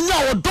awurade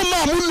nya wo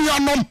doma mo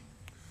nuanom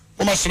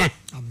o masene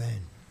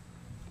amen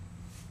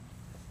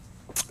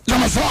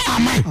Jemeso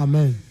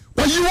amen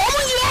wo yi wo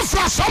mo yi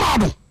afra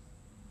Samadu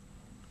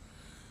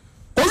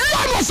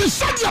Oya no se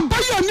sadia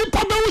baye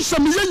nipa be wo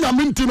sem ye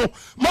nyame ntino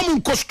mamu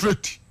nko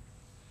straight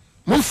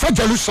mo fa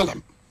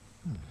Jerusalem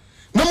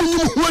na mo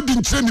nyim ho adi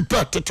nkyere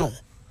nipa teto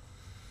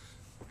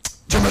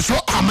Jemeso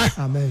amen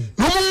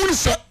no mo wuri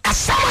se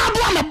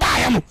Asamadu na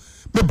baye no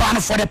me ba no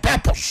for the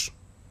purpose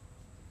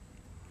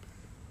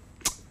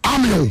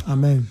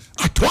amen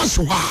at once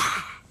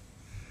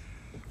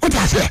what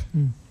I say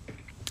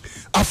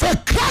afa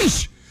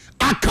Christ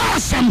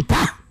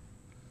akasempa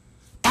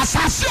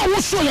asase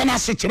wo so ye na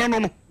se kire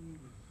no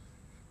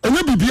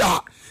ene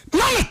bibia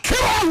na le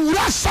kira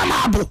wura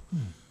Samadu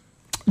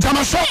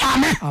Jemeso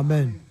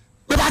amen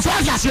me ba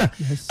twa jase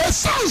e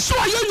sanso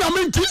ye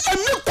nyame nti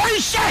eni kwan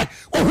hye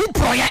ohu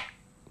proye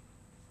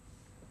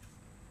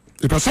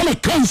e ba se le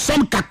kan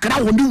sam kakra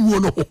woni wuo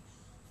no ho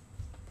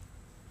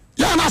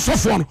ya na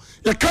sofo no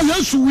ye kan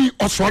Yesu wi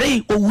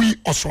osore owi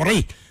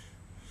osore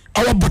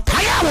awo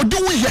botaya wo de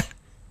wi ye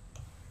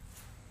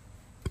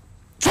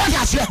twa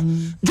jase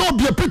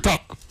Job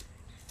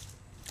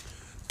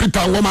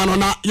Peter woman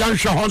na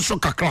yanhwe honso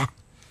kakra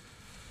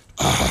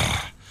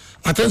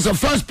I think the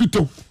first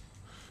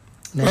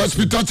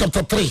Peter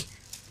chapter 3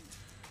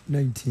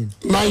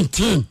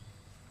 19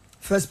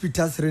 First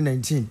Peter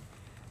 3:19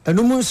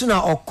 enu mu nso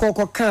na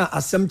okoko kan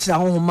asem kira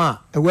hohoma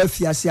e wa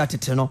fiase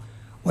atete no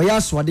wo ya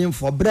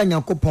asodemfo bra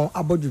Nyankopon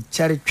abodu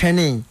kyere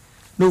twene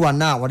no wa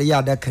na wo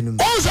ya da kanum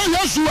o se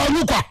Yesu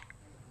anukwa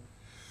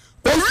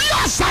o wi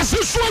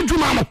asase so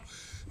adwuma no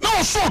na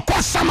o so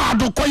ko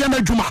Samadu ko ye na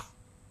adwuma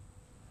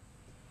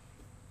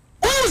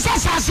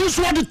asase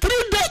so the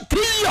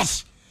 3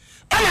 years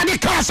and the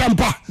car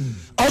sampa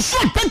also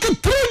take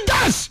 3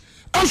 days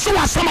and so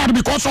was Samadu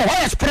because of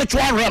her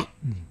spiritual realm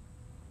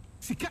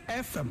Sika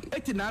FM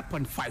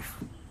 89.5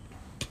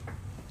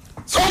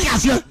 so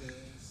yes yeah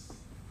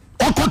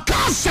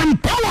okoka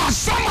sampa wa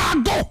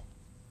Samadu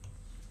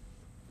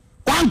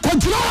wan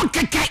continue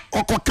keke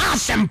okoka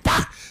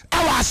sampa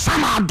wa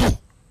Samadu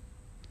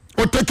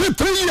o take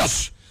 3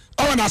 years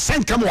I na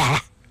send come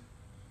wala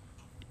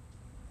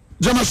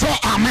Jemeso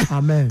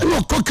amen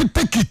no cook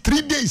take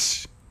 3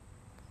 days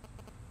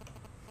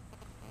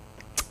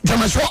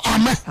Jemeso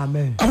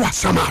amen awa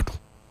Samadu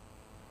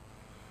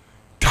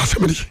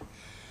tasemedi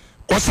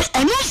wase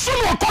anunso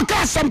no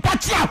koka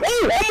sempatia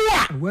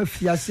homo wa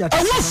fiase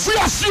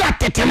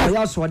atete no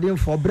ya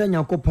asodemfo bra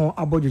Nyankopon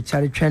abodu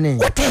kyere twene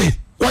wote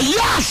wa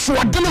ya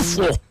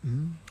asodemfo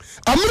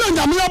amira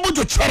nyame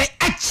abodu kyere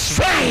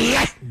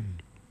akyere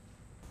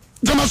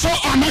Jemeso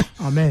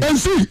amen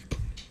ensi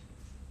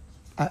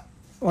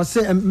o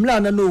se mla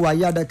na no wa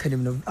yada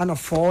kanim no ana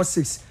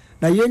 4:6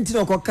 na yenti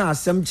no koka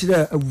asem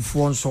kire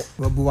awufo nso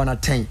wabu wana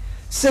 10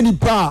 se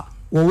nipa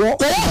wo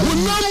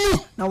hunamu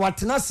na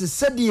watena se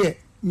sede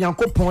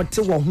Nyankopon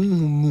te wo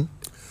hunumu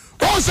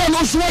o se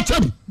no so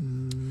watem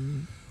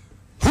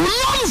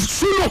hunamu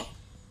suno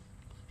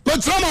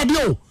betrama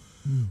dio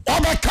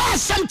obeka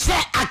asem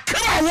kire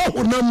akra wo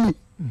hunamu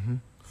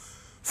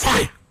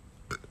fine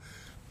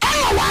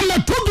ana wa na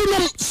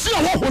todunum si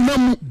wo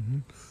hunamu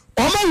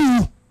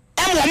omawu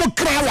I want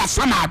to cry was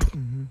Samadu.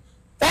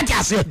 What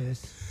I say?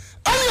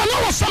 I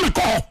know what some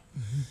call.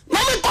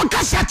 Mammy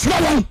Coca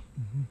Satchel.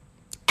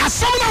 A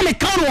summer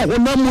mechanical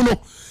woman.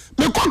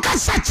 Me Coca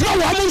Satchel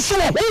woman so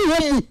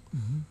who.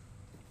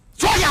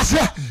 So I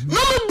say,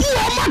 no me do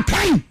all my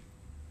time.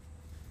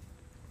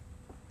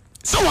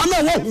 So one na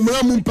wo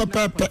humra mu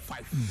pepepe.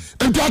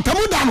 Enti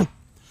atamu da no.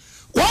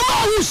 Wo ma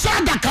hu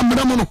sa da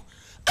kamera mu no.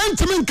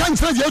 Entimi nkan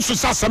kire Yesu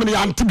sa asem ne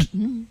yantebi.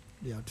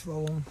 They are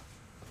 12.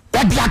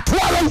 What they are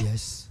 12.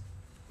 Yes.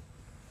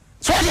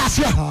 So they are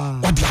here.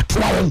 What they are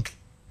 12.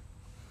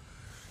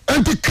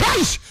 And the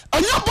Christ,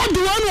 and your body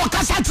one or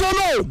Cassatro,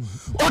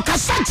 or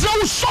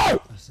Cassatro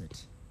show. That's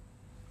it.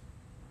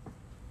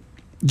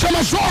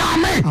 Jealousy,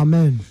 amen.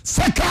 Amen.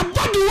 Second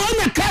body one,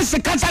 a Cass,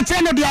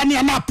 Cassatro, the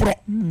Ania Pro.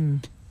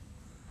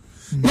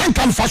 Then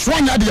come for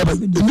one idea,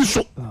 the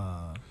mission.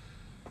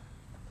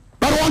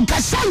 But one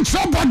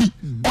Cassatro body,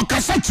 or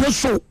Cassatro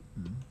show.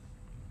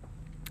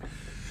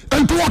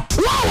 And to a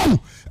 12.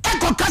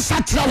 Eko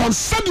Cassatro one,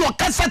 said your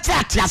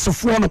Cassatro as a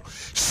phone,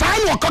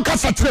 sign your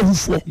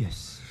Cassatro.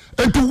 Yes.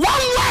 And to one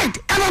word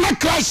and another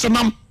Christ,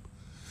 ma'am.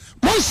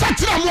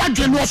 Monsatra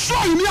Mwagen was so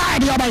in the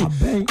idea by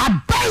a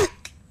bank.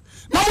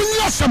 Now, we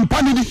are some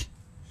panini.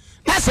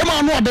 Not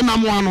someone more than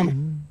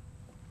one.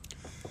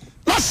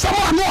 Not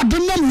someone more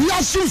than them. We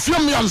are so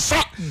filmy and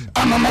set.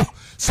 And no,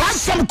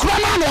 some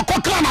cronan or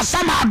cocana,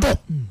 some ado.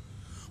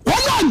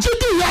 One on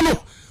Judy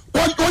Yano,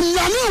 one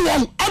Yanu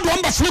one, I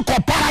don't sleep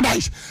or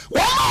paradise.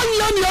 One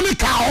on Yanni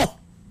cow.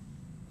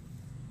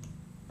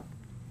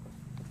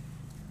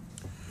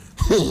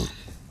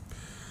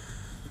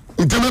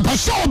 Jame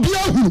pasha obia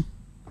hu.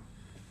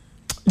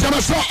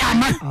 Jame so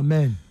amen.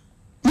 Amen.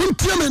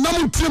 Muntieme na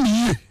muntieme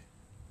ye.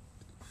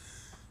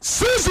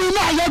 Sisi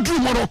na ya dru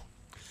mo no.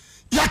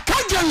 Ya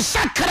kaje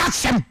nsakra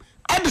sem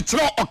ade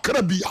tro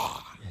okra bia.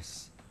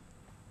 Yes.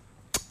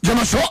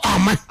 Jame so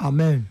amen.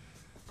 Amen.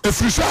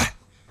 Efrisha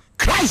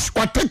Christ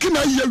wa taking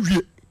na ye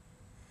wie.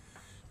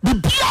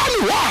 Bibia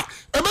ni wa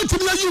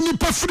ebetimi na yi ni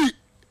pa free.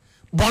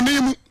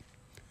 Bonemu.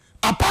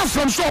 Apart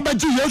from so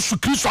obeji Yesu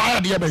Kristo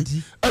ayade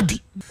adi.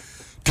 Adi.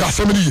 Ti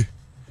asemi ye.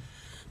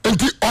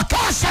 Enti oka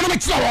asemi ne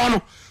tira wo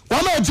no.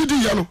 Wo na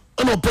ogidi ye no,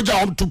 e no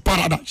peja on to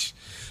paradise.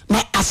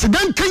 Na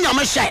accident Kenya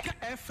me she.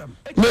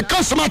 Me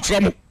kan sema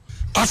tira mo.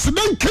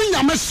 Accident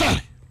Kenya me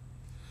she.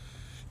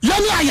 Ye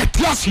ni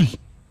ayetiasi.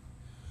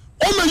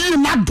 O me yi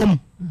nadom.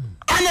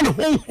 Ane ne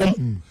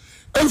honhom.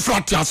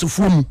 Enfrati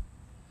asefo mu.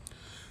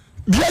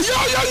 Dia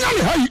ya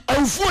ne hai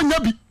awfo nya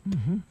bi.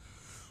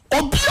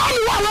 Obia ni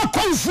wa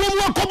konfo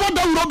mu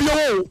akoboda wuro bia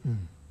wo.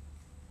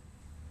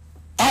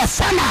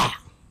 Afana.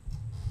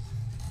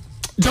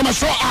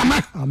 Jamaso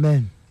amen.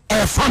 Amen.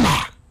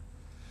 Fana.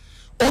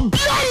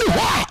 Obia ni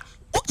wa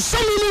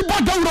sami ni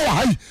boda wuro wa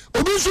hai.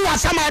 Obi su wa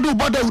sama do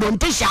boda wuro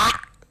ntisha.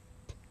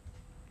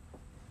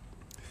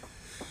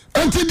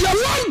 Enti dia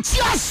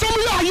wanti asem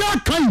ya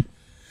kan.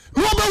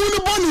 No ba woni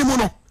boni mu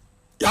no.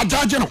 Ya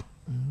jaje no.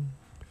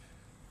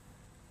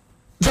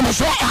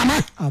 Jamaso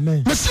amen.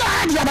 Amen. Mesia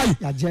ya bai.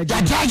 Ya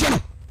jaje no.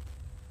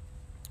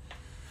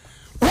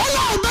 Wala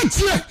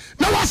obetie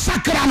na wa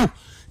sakra no.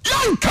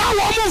 Yanka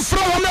wa mo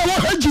fra wa na wa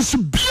hagis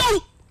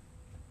bio.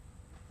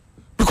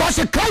 Because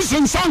the Christ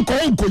in san ko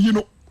you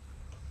know.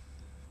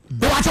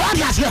 The what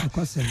ya here.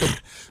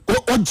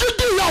 O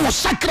jidi ya wa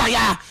sakra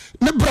ya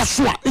ne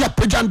braso a ya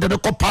pejande ne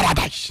ko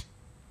paradise.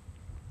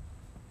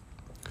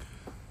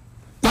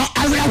 Now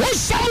I will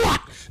someone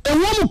e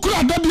wo mu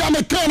kura da bia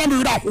me kan na me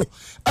wira ho.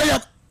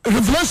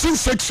 Revelation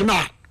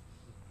 6:9.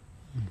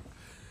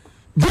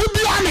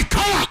 Bibia me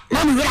kan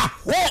na me wira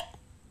ho.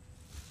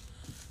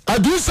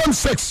 Ahintasem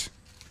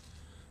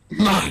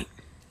 6:9.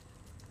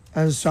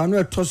 And so I know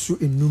a tosu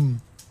enum.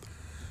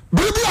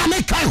 Bibia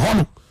me kan ho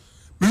no.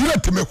 Me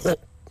wira teme ho.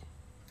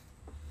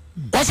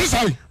 What's he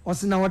say?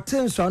 What's now what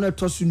ten so I know a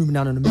tosu enum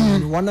na no me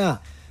wana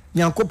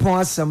Nyankopon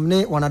asem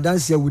ne wana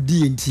danse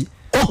awudi enti.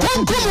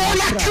 Okonkom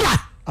wona kra.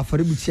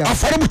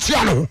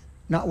 Afaributia no.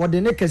 Na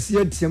wode ne kase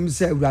atiam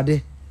se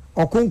awurade.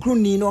 Okonkru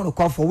ni no no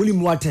kwafo woli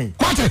mu aten.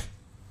 Mate.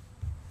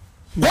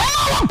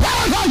 Wona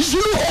paradise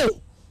no.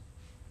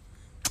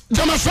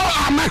 Jamaso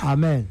amen.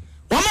 Amen.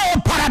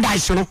 Wona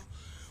paradise no.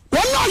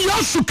 Wona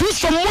Yesu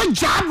Kristo mo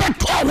jabe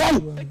to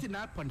won.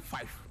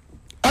 89.5.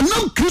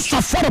 Anam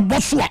Kristo for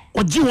boso a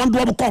oji won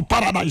do ko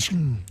paradise.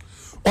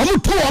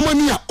 Omo to omo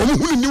ni a omo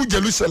hu New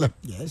Jerusalem.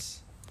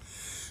 Yes.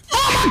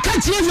 Omo ka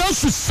tie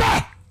Yesu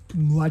sa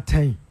mu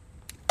aten.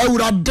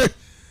 Awurade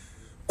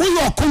wo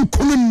yo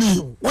konkonu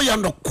ni wo ya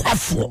no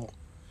kwafo.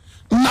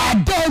 Na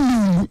da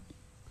ni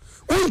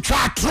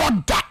untwa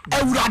troda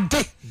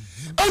awurade.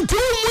 Enti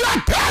mu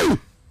aten.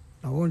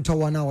 I want to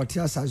one hour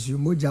tears as you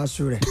moja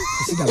sure.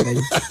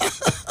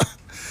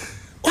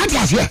 What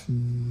is here?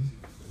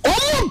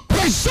 Oh,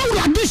 pressure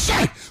like this.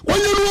 When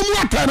you know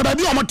what I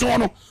do, I'm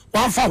to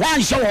one for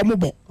one show or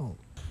mobile.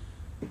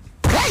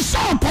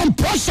 Pressure upon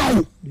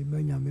pressure.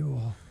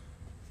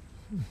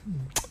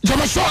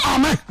 Jamasho,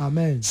 amen.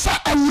 Amen. Sa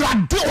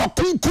awurade o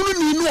kunkunu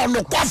ni no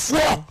no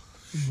kwafo.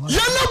 Ye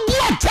na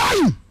bua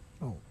time.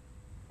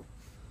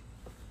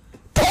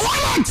 To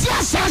wala ti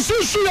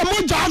asase su ye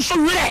moja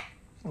so were.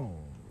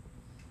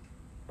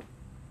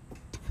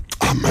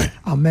 Amen.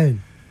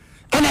 Amen.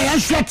 And I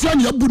answer to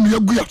you, Abu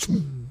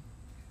Yagu.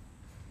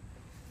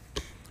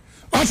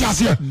 What I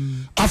say?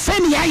 A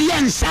family I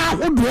answer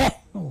would walk.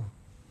 Oh,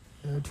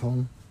 at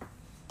home.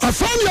 A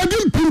family I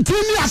didn't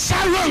continue a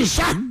silence.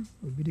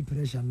 Obi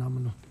pressure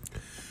nam no.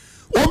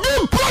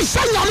 Obi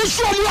pressure nyame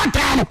so mu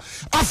ata no.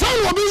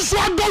 Asan obi so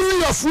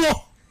adori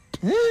afuo.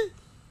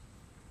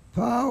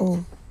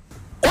 Pao.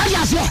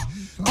 Oya se.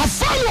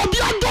 Asan obi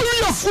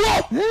adori afuo.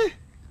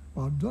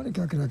 Odori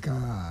kakraka.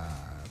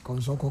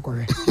 Konso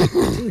kokore.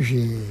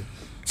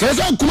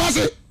 Sese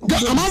kumase.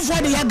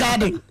 Amanfo de ya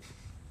garden.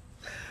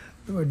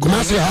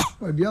 Kumase ha.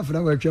 Odua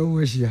fra wa twa ho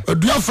ahia.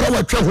 Odua fra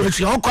wa twa ho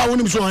ahia. Okwa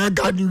wonim so ya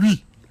garden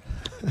wi.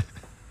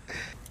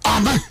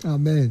 Amen.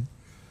 Amen.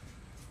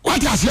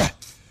 What is here?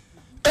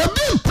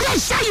 Ebi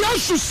pressure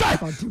Yesu say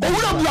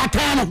owura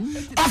buata no.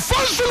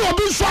 Afonso no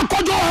obi so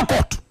akojo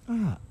court.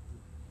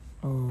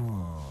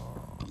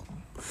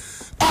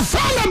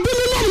 Afana bi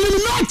no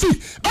Illuminati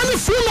any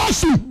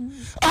Freemason.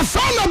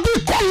 Afana bi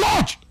call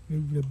lodge.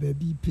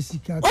 Baby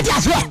physical. What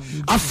is here?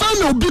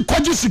 Afana obi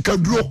kwaji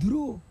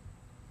sikaduro.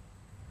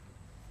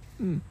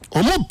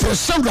 Omo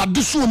pressure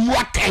radiso mu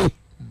aten.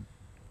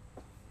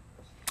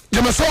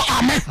 You must say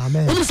amen.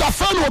 When you say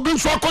afana obi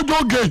so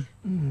akojo again.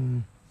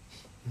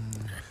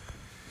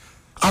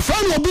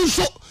 Afana obi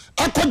so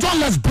akojo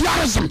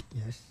lesbianism.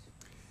 Yes.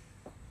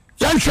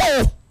 Yan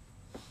show.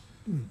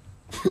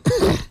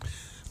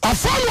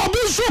 Afana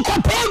obi so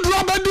ko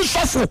pedro be di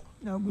sofo.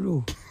 Na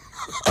bro.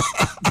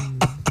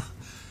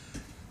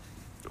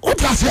 O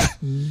plase.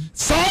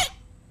 Say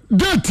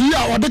date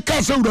here or the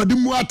case of the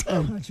mu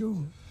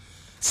atem.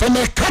 Say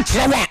me catch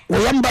wa wo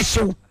yamba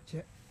show.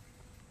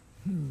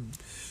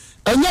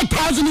 And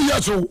 1,000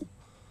 years old,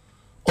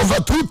 over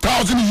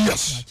 2,000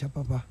 years.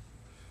 Papa.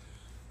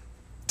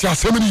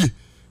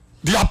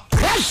 They are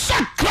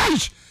pressure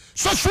Christ.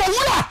 So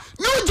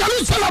New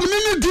Jerusalem,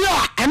 New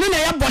Dia, and then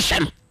I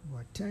abortion.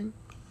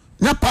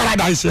 No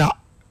paradise here.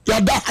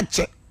 You're that.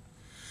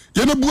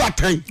 You're no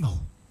buatang.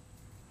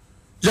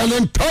 You're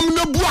in term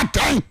no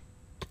buatang.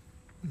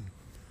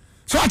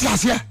 So what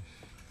is here?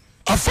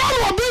 A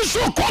follow being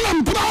so called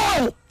and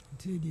brow.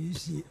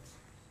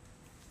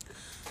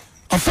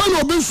 A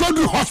fellow been so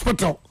to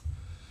hospital.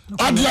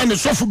 Adian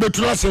is so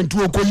between and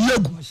to a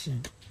koyegu.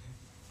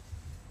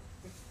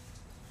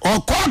 Or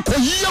call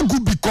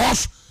koyegu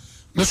because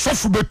the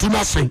sofu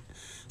betunasing.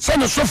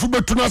 Send a sofu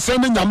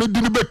betunasing and Yamid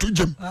betu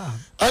Jim.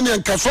 And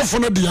then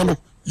Casofona Diano,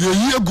 ye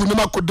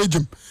gunama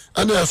kodejim,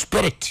 and a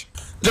spirit.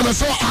 Then I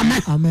say,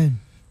 Amen. Amen.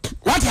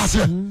 What has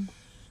he?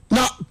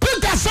 Now,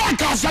 Peter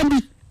Saka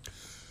Sambi.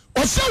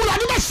 O se wura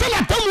ni ba se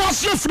la pem wa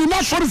se firi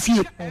na sori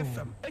fie.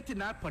 FM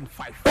 89.5.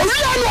 O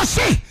wi an o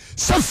se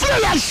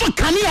firi ya so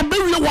kan ya be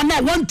wi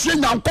wona wan tie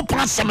Nyankopon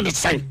asem ne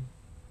sai.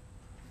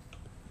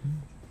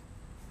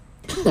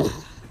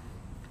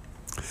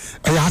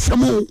 Ya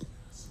asemu.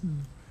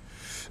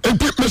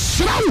 Enti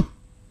mesraw.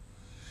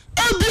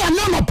 Ebi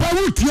ana no pa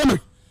wu tie me.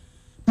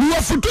 Mi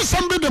wa futu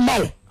sambe de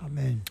mawo.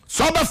 Amen.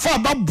 So ba fa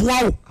ba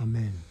boa wo.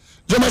 Amen.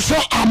 Je me so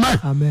amen.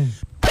 Amen.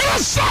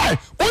 Say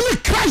only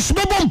Christ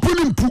be bon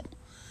punimpu.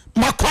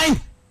 Makwan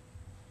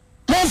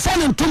mon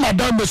fan into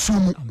madam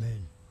mesumu.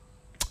 Amen.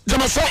 Je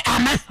me say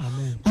amen.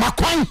 Amen.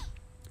 Makwan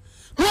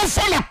mon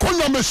fan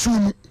akonya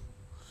mesumu.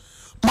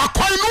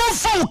 Makwan mon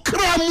fan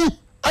kramu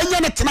anya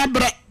ne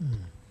tenabre.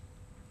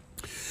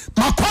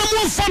 Makwan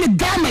mon fan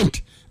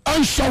garment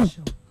and show.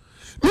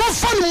 Mon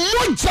fan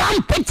mo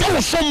jam pete wo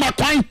so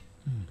makwan.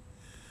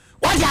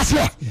 What you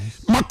say?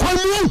 Makwan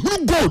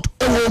mo gold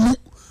ewo mu.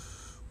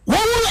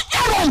 Wọ́n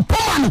ẹ̀rọ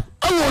mpọ́mà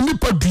ẹ̀wọ̀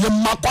nípadùyẹ̀m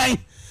makwan.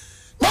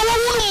 Na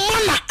wọ́n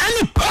mana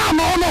ẹni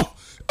pàmò ọ̀nà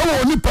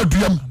ẹ̀wọ̀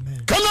nípadùyẹ̀m.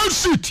 Canal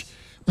seat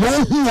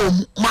wọ́n hu wọ́n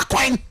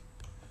makwan.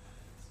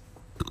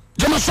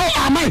 Jẹ́mi sọ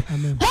amen.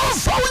 Wọ́n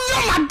fọ wọ́n yẹ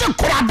adé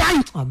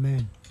kuradan.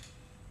 Amen.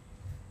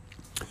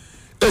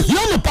 Èyí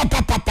ni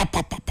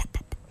papapapapapapa.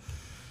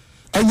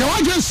 Ẹ̀yẹ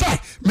wọ́n jẹ́ sẹ́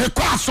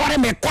mẹ́kọ́ asọ́rẹ́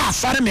mẹ́kọ́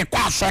asọ́rẹ́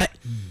mẹ́kọ́ asọ́rẹ́.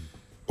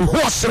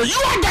 Wọ́n sẹ́rẹ̀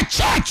you are the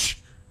church.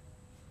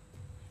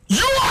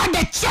 You are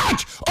the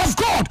church of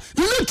God.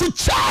 You need to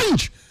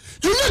change.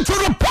 You need to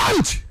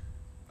repent.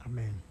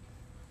 Amen.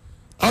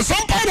 At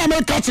some point I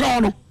may catch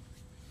on.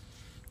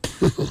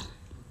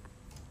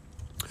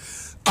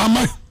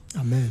 Amen.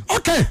 Amen.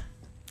 Okay.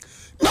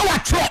 Now I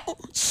try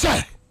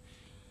say.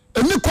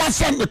 And you can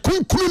say the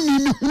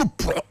conclusion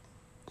pro.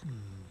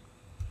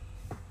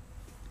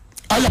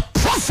 I a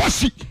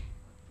prophecy.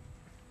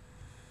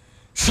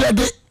 Said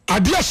the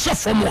idea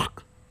for moi.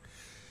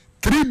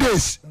 3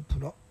 days.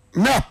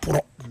 Na pro.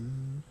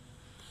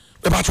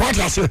 About what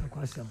I say?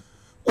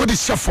 What is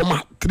set for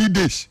my 3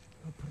 days?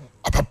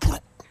 About pro.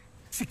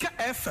 Sika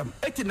FM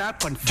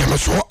 89.5.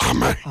 Jamaso,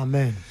 amen.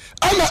 Amen.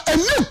 And a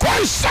new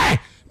Christ say,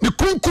 the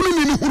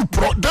kunkuni ni who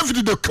pro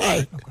David the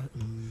cry.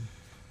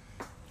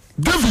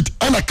 David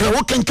and a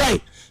walking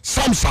kai,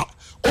 Samsa,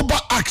 Oba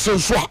Axel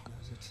Swa,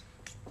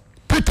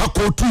 Peter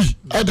Kotui,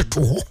 and the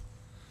two.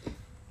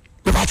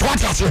 About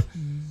what I say?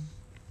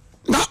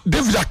 Now,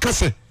 David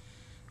Akase,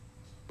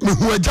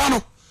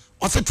 Muhuajano.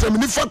 I said,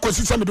 "Treminifa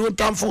kosi se me do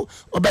ntamfo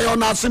obey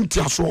na asem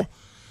tiaso."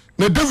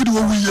 Na David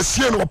wo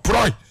wiyesie no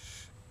pro.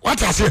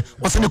 What I say?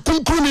 Was in the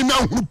kunkuni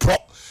na hu pro.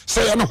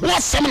 Say no ho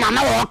asem na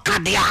na wo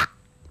kadea.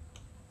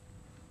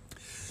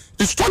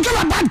 It's talking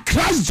about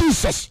Christ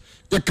Jesus.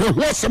 You can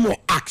hear some more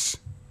acts.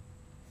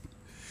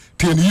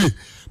 tieniye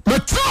me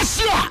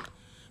trasia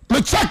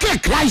me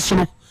check Christ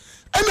no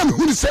and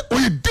who say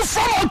we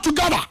different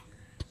altogether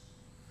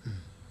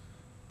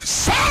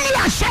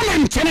Samuel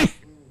Shannon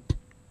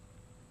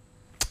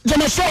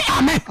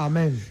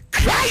Amen.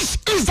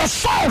 Christ is the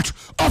salt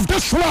of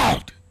this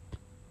world.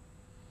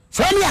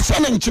 Samuel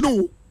Shannon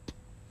chino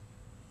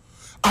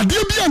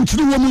adie bia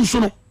nchini womun so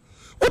no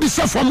what is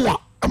from wa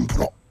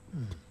empro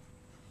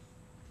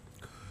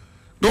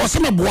do was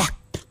me boa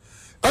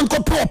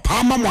enko pro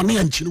paama mo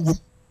ne nchini wom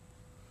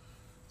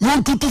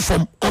no tutu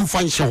from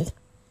amfanhye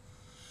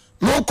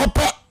no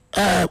kopa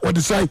what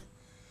is say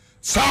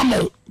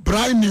Samuel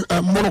brand new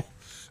mono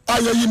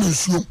ayayi no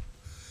nsuom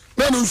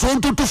na no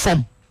nso tutu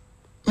from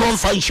no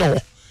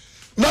amfanhye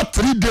na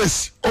 3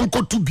 days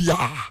onko tu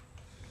bia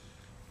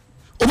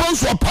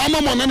obanso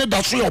paama mo ne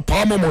da so yo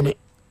paama mo ne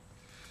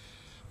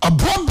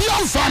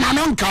Abobian fan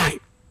anonkai.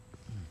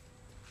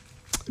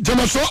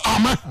 Jemeso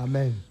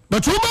amen.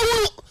 But you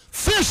will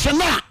fish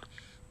na.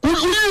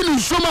 Uli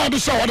so ma de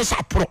say what is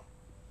apro.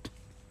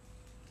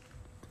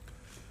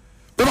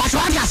 The was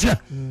what you say.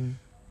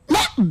 Na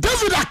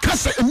David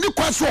akase eni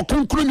kwaso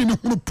okonkuru ni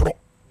hunu pro.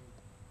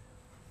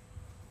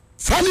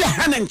 Sani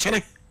hanen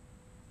chene.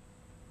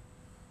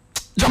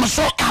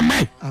 Jemeso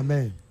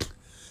amen.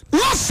 No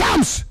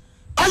Psalms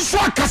anso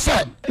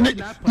akase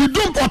ni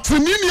dum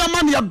potini ni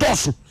ama ne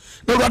doso.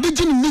 Na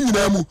radiji ni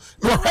nyina mu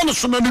na hwane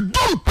so na ne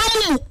dum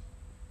pamu.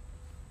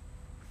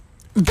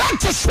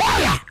 That is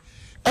why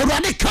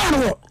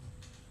radical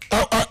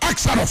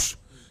Exodus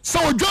so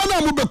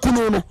jona mu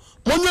bekunu no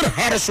monyer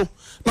hare so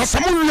na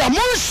samu ya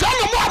mon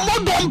shana mu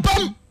amodom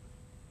pam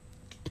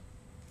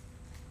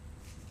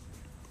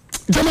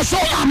Jemeso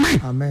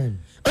amen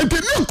and the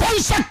new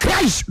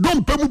Christ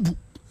dom pamu bu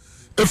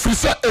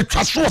efrise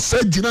etwaso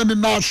se gina ne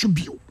na hwe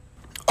bio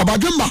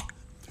abademba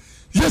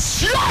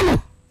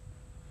yesiano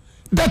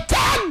the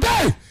 3rd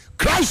day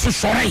Christ is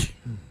sorry.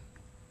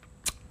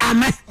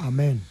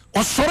 Amen.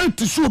 Or sorry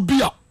to so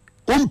be a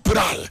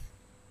prayer.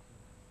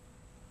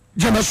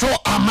 Jemeso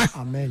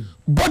amen.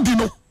 Body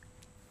no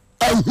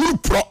and who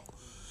pro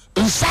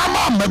in some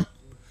amen.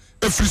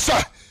 If you say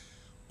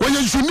when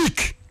you're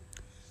unique,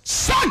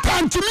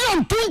 Satan to me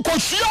and Tunko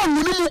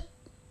Shion.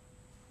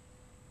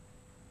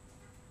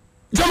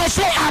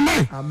 Jemeso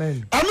amen.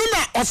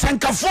 Amina or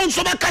Sankafon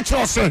so the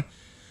catcher say.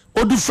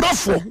 O du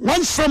frafo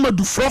one summer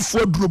du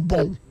frafo duro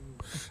bon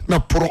na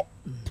pro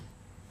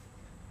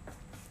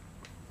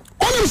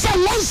only say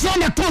one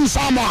summer ton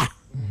sama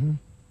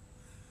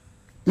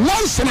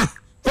one summer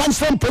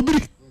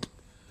pobri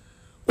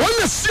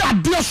one see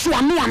ade so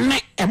anu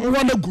ane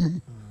emwo na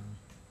gunu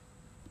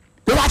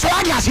we wa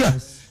twa dia se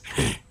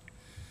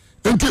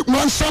enti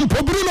one summer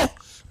pobri no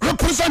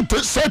represent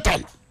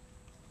Satan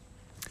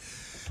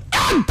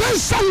and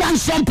then one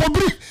summer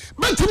pobri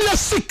but me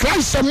see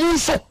Christ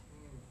amunso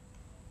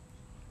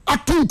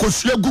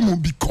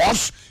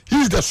because he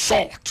is the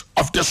salt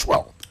of this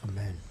world.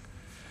 Amen.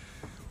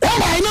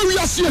 All I know we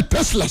are seeing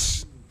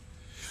tasteless.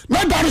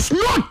 Now there is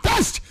no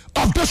taste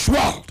of this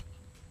world.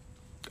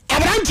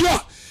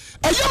 Abrantia,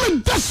 I am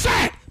in this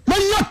side, my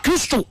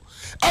Kristo.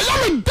 I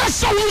am in this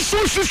side when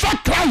so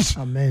Christ.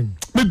 Amen.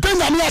 Me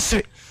then I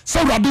say,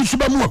 so Rabbi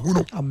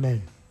Subamu.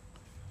 Amen.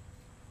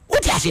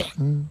 What is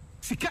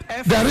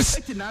it? There is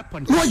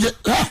no yet.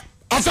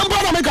 As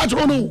somebody make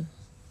a no.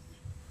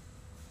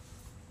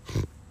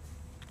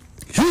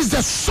 He is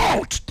the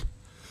salt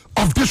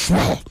of this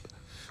world.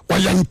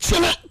 Why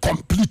chile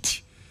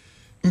complete.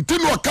 Until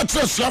we catch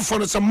us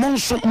for a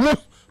monsoon,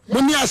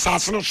 money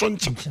assassin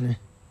sunshine.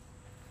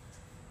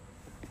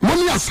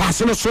 Money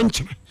assassin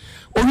sunshine.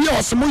 Or we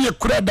are some more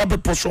credit double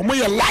post, more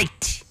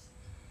light.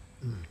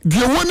 The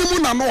one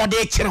moon and no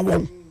day china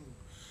won.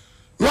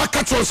 No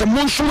catch us a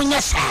monsoon,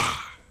 yes,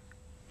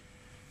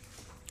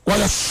 why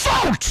a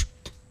salt.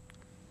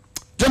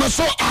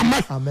 Jemeso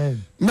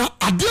amen. Now,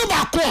 I deal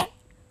back.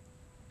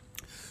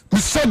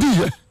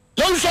 Misadi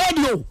yon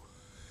shadio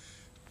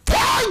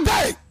 3rd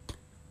day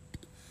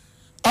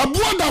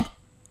abuada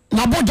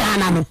na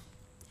bodana no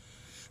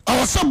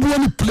awasabuo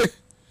ni play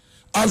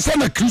ansa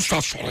na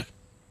Kristo sore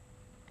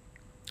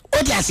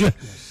o dia se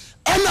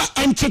ana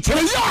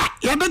enchechere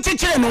ya de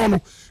chechere no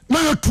na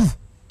yatu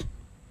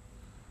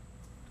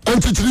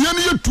enchechere ya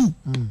ni yatu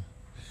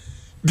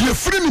de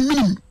free ni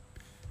minim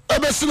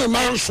ebesi na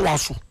nan so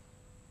aso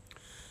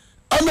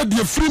ana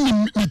de free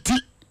ni ti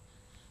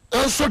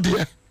enso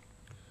de.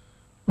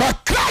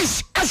 But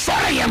Christ is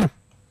sorry.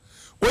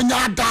 When you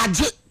are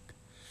daji,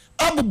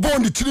 I'm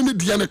born the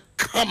Trinity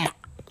come.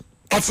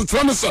 As the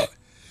Trinity said,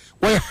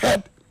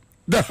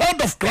 the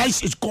head of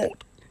Christ is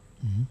God.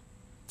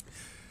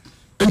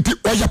 And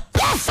when you're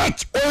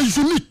perfect or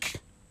unique,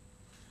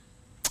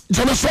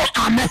 Jemeso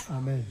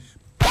amen.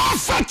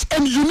 Perfect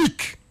and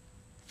unique.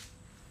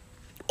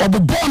 Or the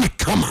born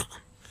come.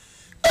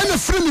 And a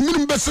friend of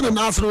mine best in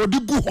answer or the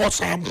good horse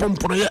and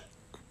pump. What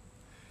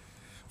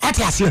I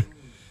say?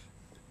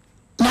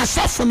 Na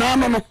safo na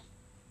no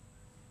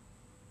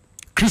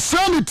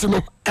Christianity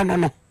no eno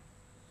no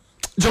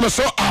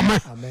Jemeso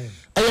amen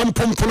I am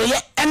pompono ye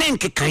ene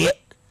nkekaye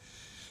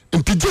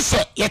nti gise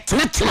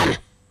yɛtenetene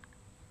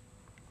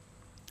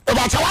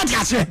ɔbɛkyɛ wate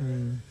aseɛ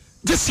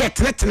gise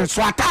yɛtenetene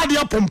so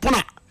ataadeɛ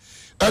pompona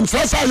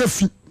ɛnkyerɛ sɛ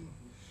yɛfi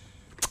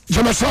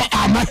gyeme so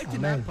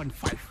amen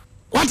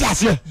wate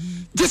aseɛ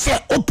gise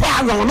wopɛ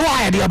awɔn ne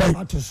wayɛdeɛ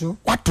bɛn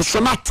wato so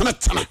na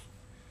tenetene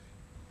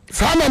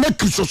saa na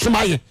Kristo som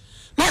ayɛ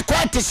na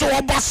kɔɛ te sɛ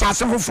wɔbɔ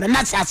asase foforɔ na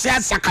asase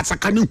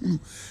asakasaka ne hunu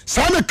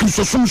saa na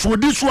Kristo som so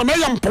wɔdi so na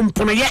yɛ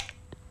mpomponoyɛ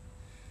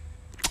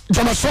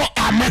gyeme so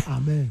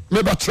amen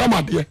mebɛkyerɛ m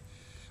adeɛ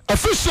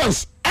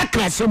Ephesians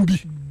ɛka asɛm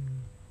bi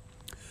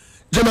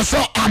gyeme so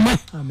amen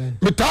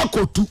metaa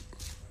kɔtu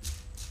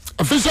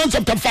Ephesians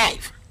chapter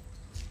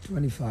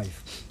 5:25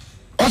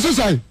 ɔse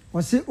sɛ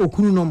ɔse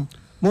okunu nom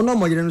mo no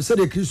mo yere no sɛ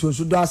de Kristo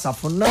nso do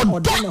asafo na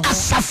ɔde ne ho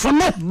asafo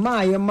no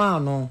maa yɛ maa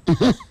no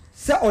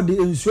sɛ ɔde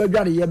nsuo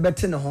adware yɛ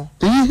bɛte ne ho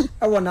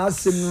ɛwɔ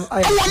n'asɛm no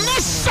ayɛ ɛwɔ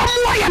n'asɛm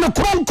no ayɛ no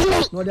kronkron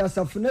na ɔde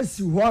asafo no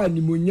asi hɔ a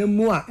nimonyam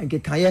mu a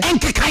nkekayɛ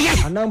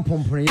anaa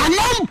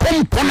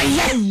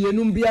mpomponoyɛ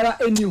yienum biara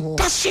ɛni hɔ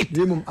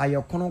na mmom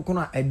ayɛ kronkron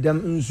a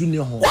ɛdɛm nso ni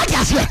hɔ wode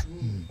aseɛ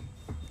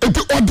nti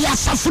ɔde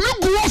asafo no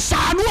gu hɔ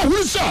saa no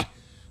ahuru sɛ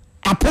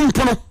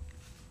apompono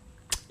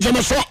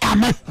gyeme so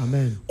amen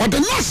ɔde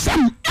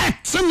n'asɛm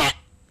ɛte na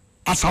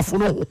asafo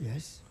no ho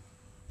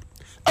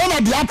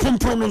ɛna de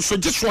apompono no nso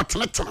gye so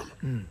ɔtenetene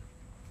no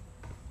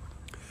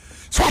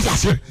so wate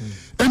aseɛ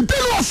nti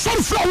ne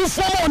ɔsɔre firi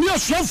awofoɔ ma ɔne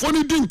asuafoɔ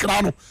no di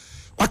nkra no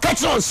waka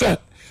kyerɛ wɔn sɛ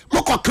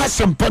mokɔka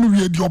sɛmpa no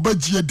wie deɛ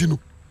ɔbɛgye adi no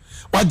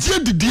wagye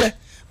adidiɛ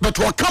but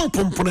wɔka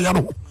mpomponoyɛ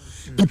no ho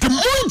nti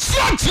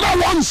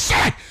monkyerɛkyerɛ wɔn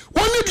sɛ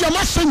wɔne deɛ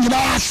mahyɛ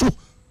nyinaa so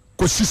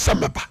kɔsi sɛ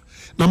mɛba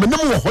na menem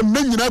wɔ hɔ nna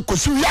nyinaa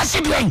kɔsi wiase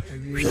deɛn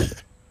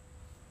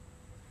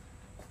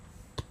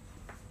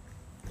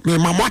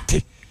mema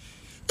moate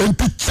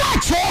nti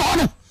church wɔ hɔ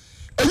no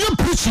ɛyɛ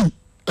preaching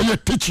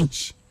ɛyɛ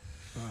teachings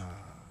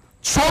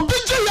so obi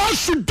gye yɛ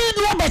asodi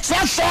ne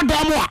wɔbɛkyerɛ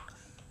asɔɔdan mu a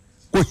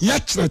ohia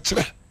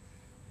kyerɛkyerɛ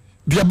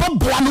deɛ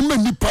bɛboa no ma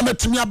nnipa no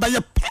atumi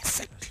abɛyɛ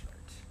perfect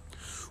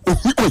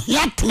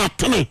ohia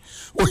tenatene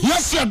ohia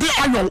sɛ yɛde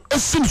ayɔn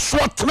asim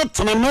soɔ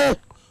tenetene no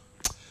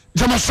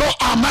gyeme so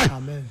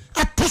amen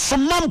ɛto so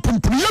ma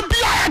mpomponoyɛ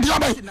biara deɛ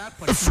bɛyɛ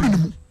ɛfiri no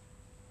mu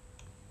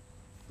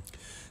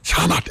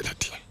saa na ade no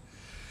deɛ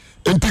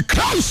nti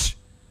Christ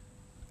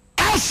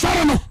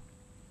asɔre no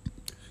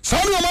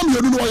saa ne ɔma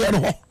mmienu no ɔyɛ no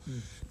hɔ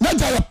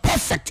n'agya yɛ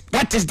perfect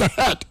that is the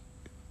head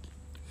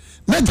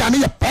n'agya ne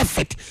yɛ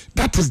perfect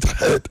that is the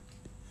head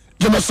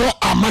gyeme so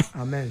amen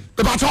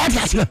ɛbɛkyɛ wate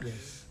aseɛ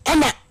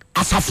ɛna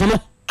asafo no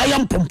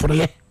ɛyɛ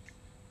mpomponoyɛ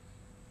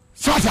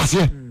sɛ wate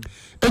aseɛ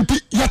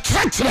nti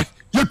yɛkyerɛkyerɛ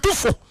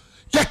yɛtufo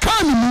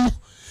yɛkaa ne mu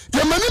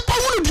yɛma nipa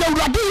wone deɛ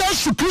Awurade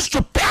Yesu Kristo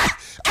pɛ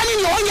ɛne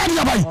neɛ ɔnyɛ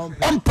deɛ bae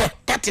ɔmpɛ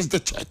that is the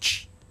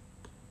church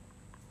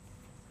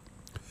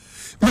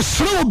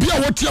mesrɛ obi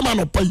a wɔtiam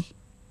anɔpa yi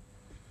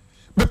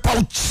mepaw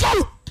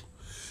kyɛw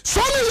sɛ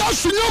ɔne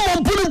Yesu nyɛ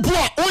mmɔmpo no mpo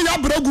a woyɛ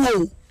abragu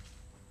o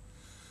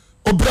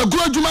obragu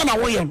adwuma na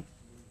woyɛ no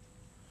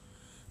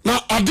na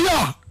ade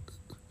a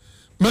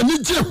m'ani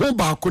gye ho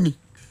baako ni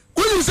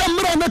wonim sɛ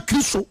mmerɛ na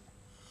Kristo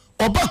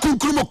ɔba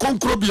konkrom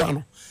konkro bia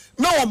no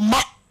na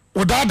ɔma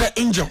without the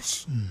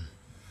angels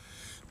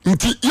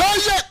nti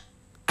yɛyɛ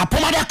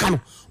apɔmadaka no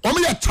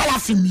ɔmyɛ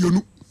kyalafe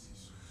mmienu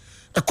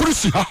ɛkoro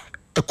si ha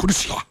ɛkoro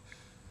si ha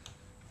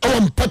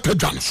ɛwɔ mpɛtɛ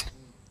dwa no so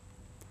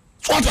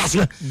so wate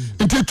aseɛ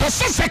nti ɛtwa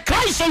sɛ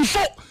Christ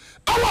nso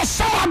ɛwɔ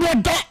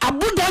samadoɔda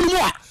aboda no mu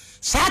a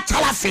saa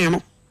kyalafe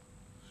no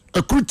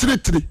ɛkoro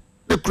tiretire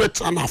ne koro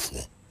tira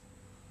nafoɔ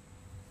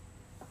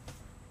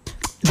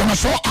gyama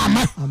so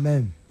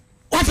amen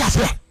wate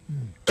aseɛ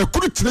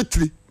ɛkoro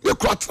tiretire ne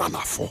koro tira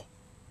nafoɔ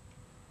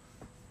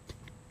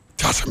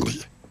ti asɛm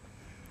reyɛ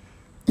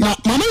na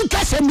mama nka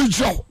sɛm no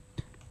gyerɛ wo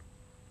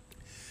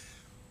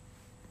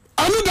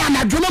ɛne da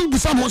anadwene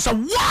mbusa mo sɛ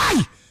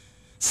why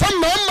sɛ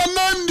mmarima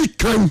no ani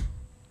kan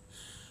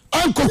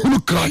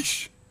ankɔhunu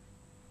Christ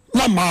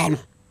na maa no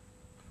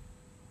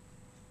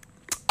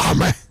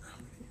amen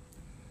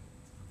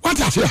wate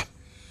aseɛ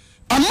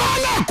amaa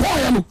no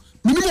akɔɔyɛ no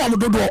menim wɔ mo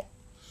dodoɔ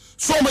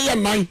sɛ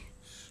ɔmɛyɛ 9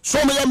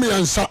 sɛ ɔmɛyɛ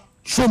mmiɛnsa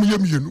sɛ ɔmɛyɛ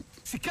mmienu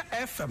Sika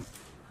FM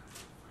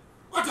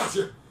wate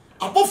aseɛ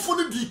abɔfo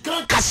no di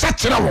kan kasa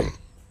kyerɛ wɔn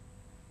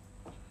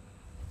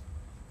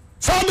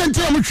saa de nti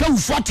a mehwɛ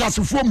wufo ate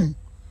asefoɔ mu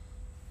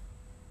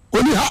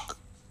oni ha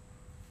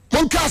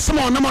monka asɛm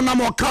a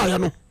ɔnam ɔkaeɛ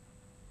no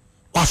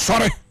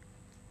wasɔre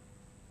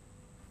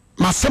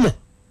masɛm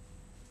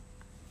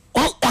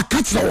waka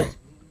kyerɛ wɔn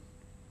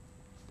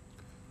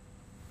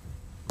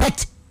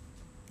but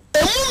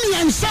ɛmu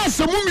mmiɛnsa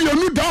sɛ mu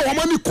mmienu da a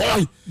wɔma ne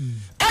kɔe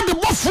ɛde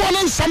bɔfoɔ no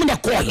nsɛm na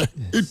kɔɔyɛ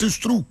it is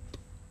true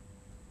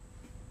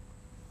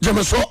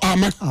gyeme so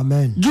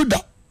amen Juda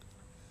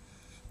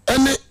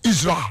ɛne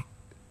Israel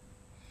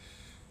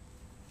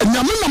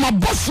nyame nam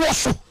abɔfoɔ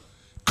so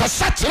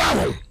kasa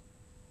kyerɛ wɔn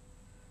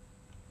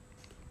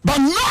but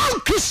now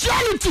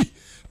Christianity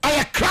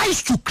ayɛ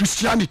Christ to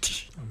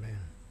Christianity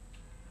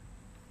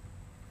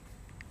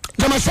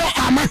gyeme so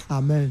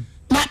amen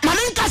na mane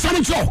nkasa no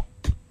kyerɛ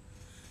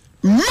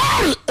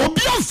Mary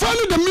obi amfa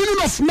no the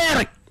meaning of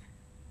Mary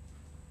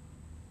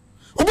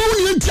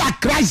obawuni enti a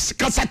Christ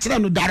kasa kire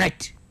no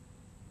direct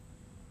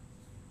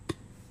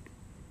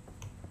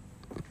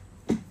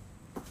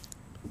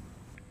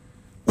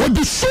what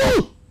the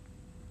soul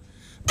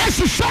as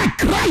you say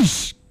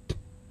Christ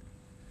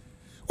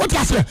what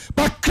I say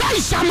but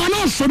Christ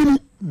amana so mu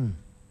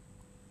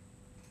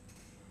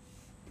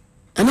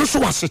and also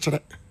was such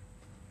a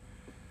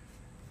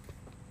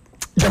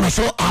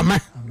Jamaso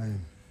amen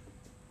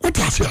what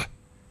I say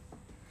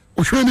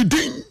o hwe ni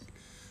din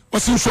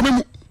was in so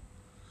mu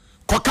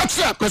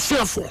kokatse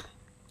mesuafo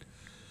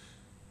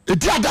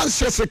edi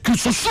adanse se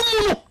Kristo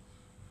sumu no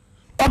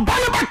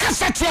obale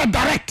bakasa kire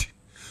direct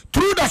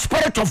through the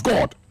Spirit of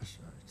God.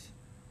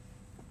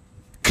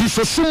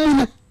 Kristo sumu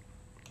no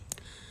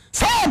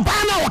sa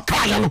obana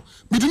wakaya no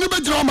bidini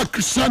bejira ma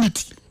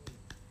Christianity.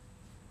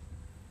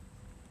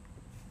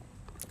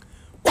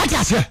 What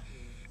I say?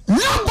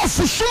 Nyambo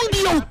fusum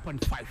bio.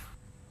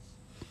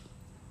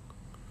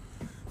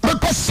 Me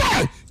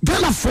pese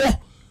dela fo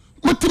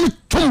mutimi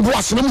tumbo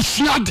asena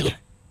musuade.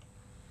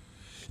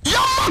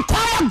 Yama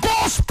kwa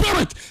God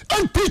Spirit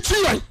and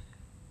preaching.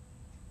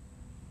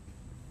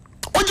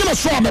 Ojele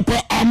so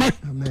amepe amen.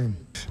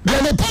 Amen.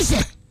 Dele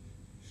pese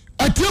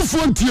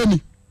atiefo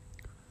ntieni.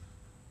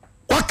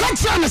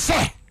 Wakati ane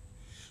se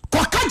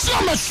wakati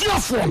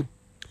amesuafo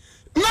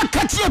na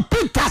kati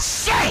Peter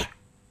se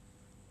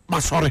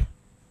masore.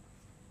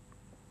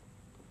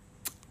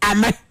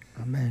 Amen.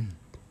 Amen.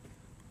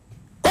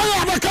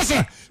 Oya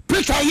abekase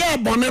Peter ye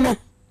bone no.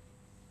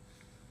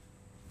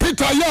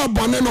 Peter ye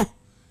bone no.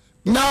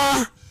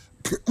 Na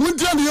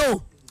muntiani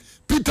yo.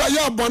 Peter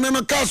ye bone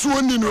no kaso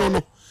oni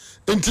no.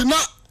 Nti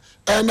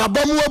na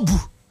bamu abu.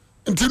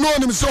 Nti no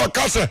onim se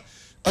wakase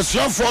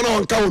asuafo na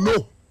wonka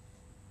no.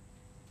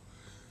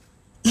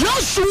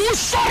 Yesu wo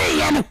sorry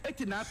ya no.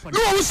 No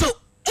wo se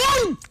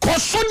on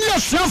kosoni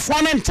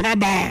asuafo na ntra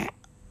da.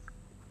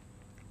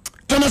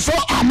 So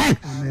amen.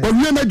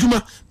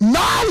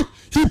 Now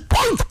he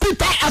points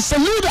Peter as a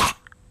leader.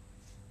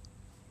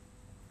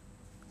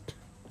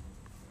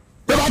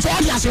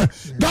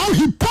 Now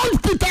he points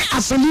Peter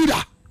as a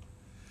leader.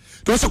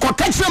 There's a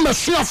quotation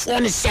machine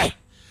for me say,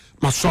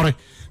 "My sorry."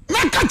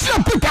 Now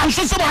catch Peter and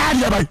so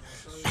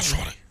my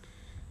sorry.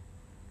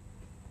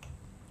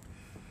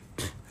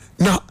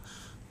 Now,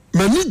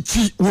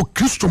 maniji wo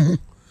Kristo mu.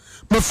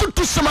 Me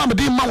futu sama me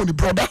dey ma the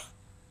brother.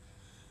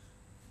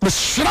 Me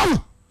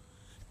shirawo.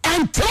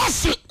 And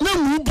trace na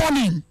mu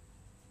boni.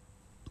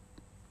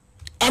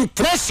 And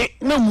trace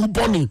na mu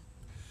boni.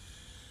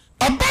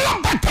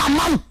 Abala bata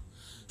man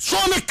so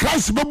ne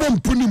Christ bebo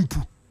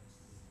mpunimpu.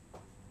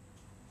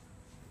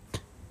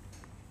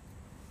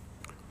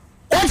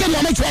 What do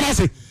you make to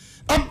say?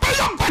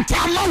 Abala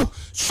bata man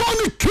so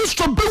ne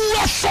Kristo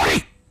bewu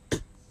sorry.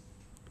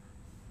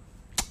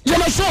 You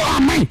know so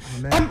amen.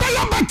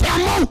 Abala bata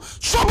man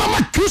so ba ma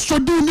Kristo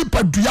di ni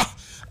padua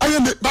aye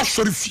ne ba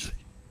sorry fi.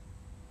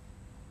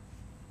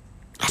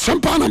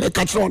 Asempa na me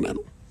catch on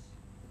no.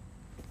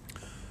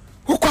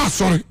 Who kwa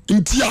sorry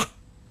intia.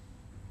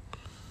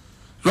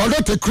 You are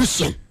not a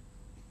Christian.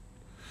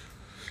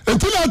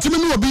 Until you tell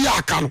me obi ya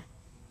aka no.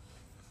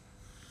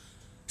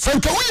 Say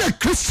we a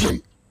Christian.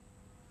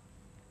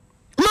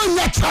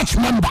 No church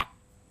member.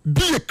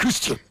 Be a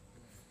Christian.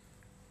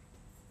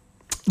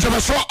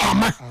 Jesu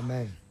amen.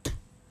 Amen.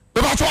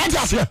 But what I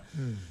say?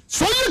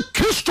 So you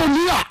Christian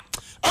here.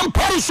 I'm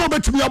proud so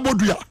bet me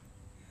abodua.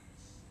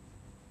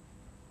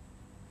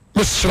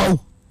 Mesraw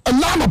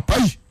ana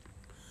pay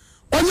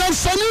onyan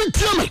sani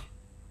tiame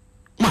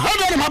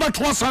mahada na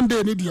mabato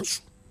Sunday ni dia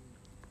so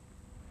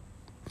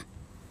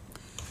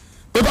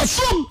e ba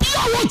so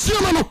bia wo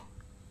tiame no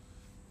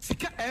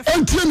Sika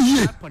entiam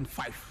yie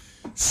 5.5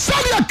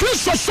 sani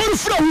Kristo sori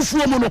fra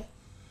wufuo mu no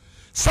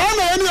sa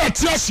na eni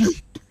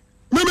atiasie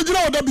me me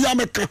gina oda bia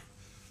meka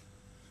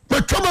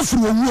me twama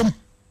firi owuom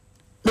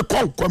me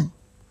konkwam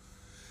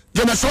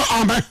gena so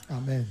amen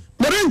Amen.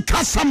 merin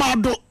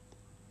kasamado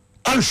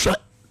anhwe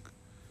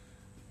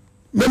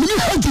na mini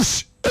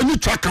hagis eni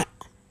twaka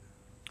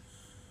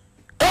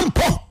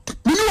empo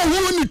mini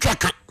wo ni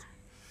twaka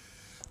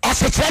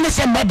asetrane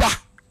se mada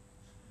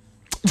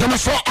jama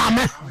so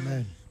amen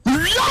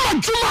wiya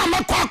juma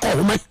makwa ko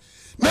home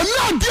na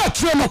na di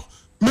atire no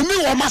mini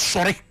wo ma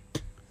sore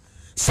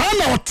sa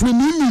na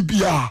otwini ni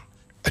bia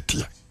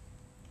atia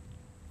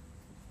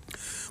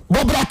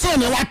bobrate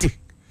ne wate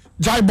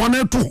jai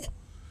boneto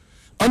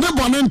ane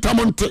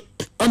bonentamonte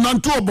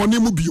ananto obone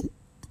mu bio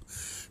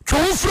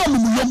twa fra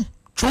mu yom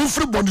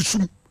Chofre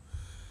bonisum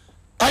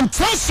and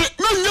trust it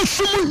no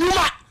yesum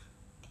yuma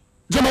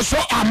Jamaso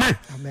amen.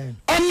 Amen.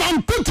 And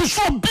I'm pretty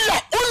sure be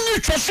only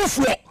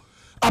chasufo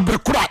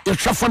abrekura e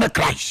chafone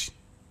Christ.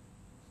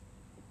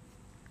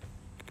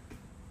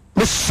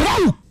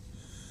 Mesrau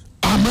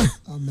amen.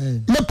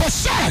 Amen. Me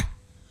pese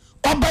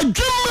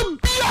obadwum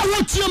bia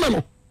wotie me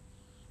no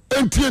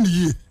entie ne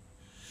yie.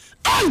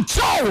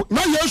 Ancho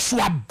na Yesu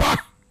aba.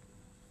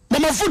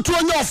 Mama futu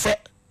onye ofe.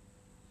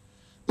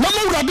 Mama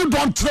urade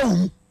don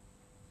trewu.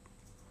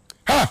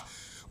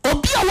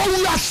 Obi a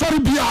wawu asori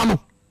bia no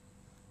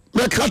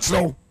me ka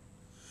kire wo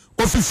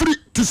ofifiri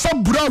ti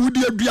sabura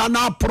wudi adua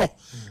na apro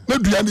na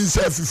dua ni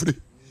sɛ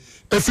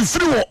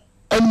efifiri wɔ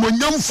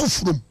enmonyam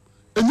fufurum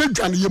enye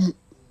dwane yemu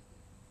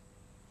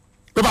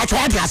be ba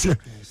twa de ase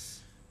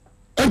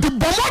enti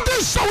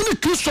bomode saw ni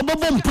Kristo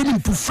bebo mpani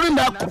mpufiri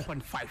na akro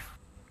 9.5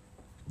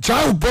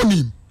 jai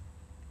bonim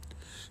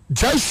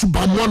jai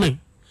subamone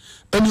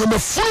eni me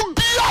furu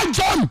bia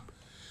jam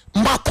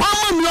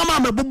makwama nnuama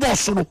me bobo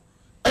so no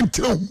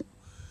entre hu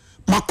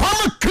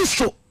makwama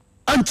Kristo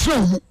entre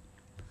hu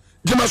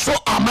gema so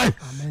amen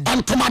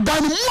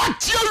antomadan mu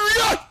atie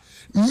wie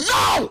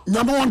now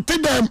nyame wonte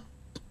dem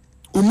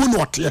omu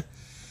no ote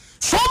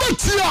so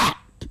betia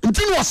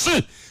nti no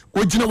se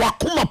ogina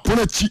wakoma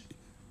ponachi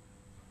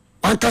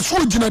anka so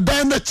ogina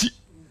dan nachi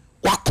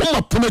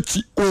wakoma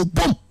ponachi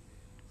obom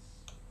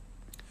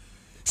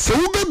se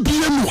wo be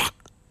bie no a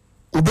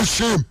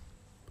obeshem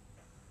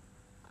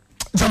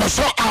jama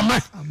so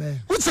amen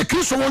wo se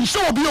Kristo won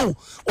hye obi o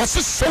wo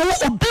se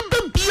wo obi be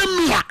bie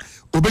mi a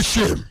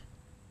obeshem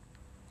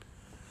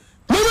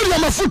many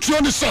of my foot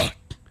you say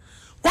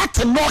what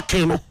a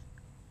knocking no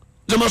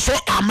jama so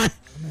amen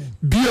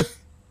bie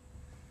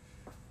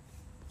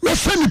me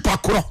se ni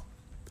pakoro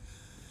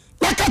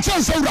na ka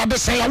chen se urade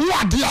se ya wo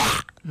ade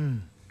a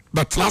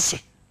but last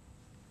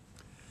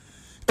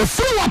if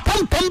you wa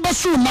pam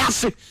basu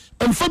nase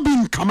emfa bi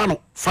nkama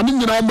no fa ni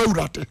nyina ma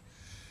urade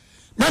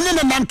na ne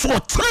ne nanto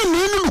tren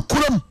ni no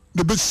kuram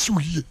de besiu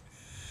yie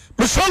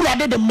me se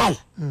urade de maw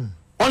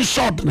on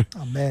short ne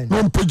amen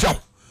no mpagyaw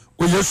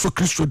o Yesu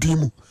Kristo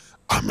dimu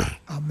amen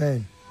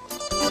amen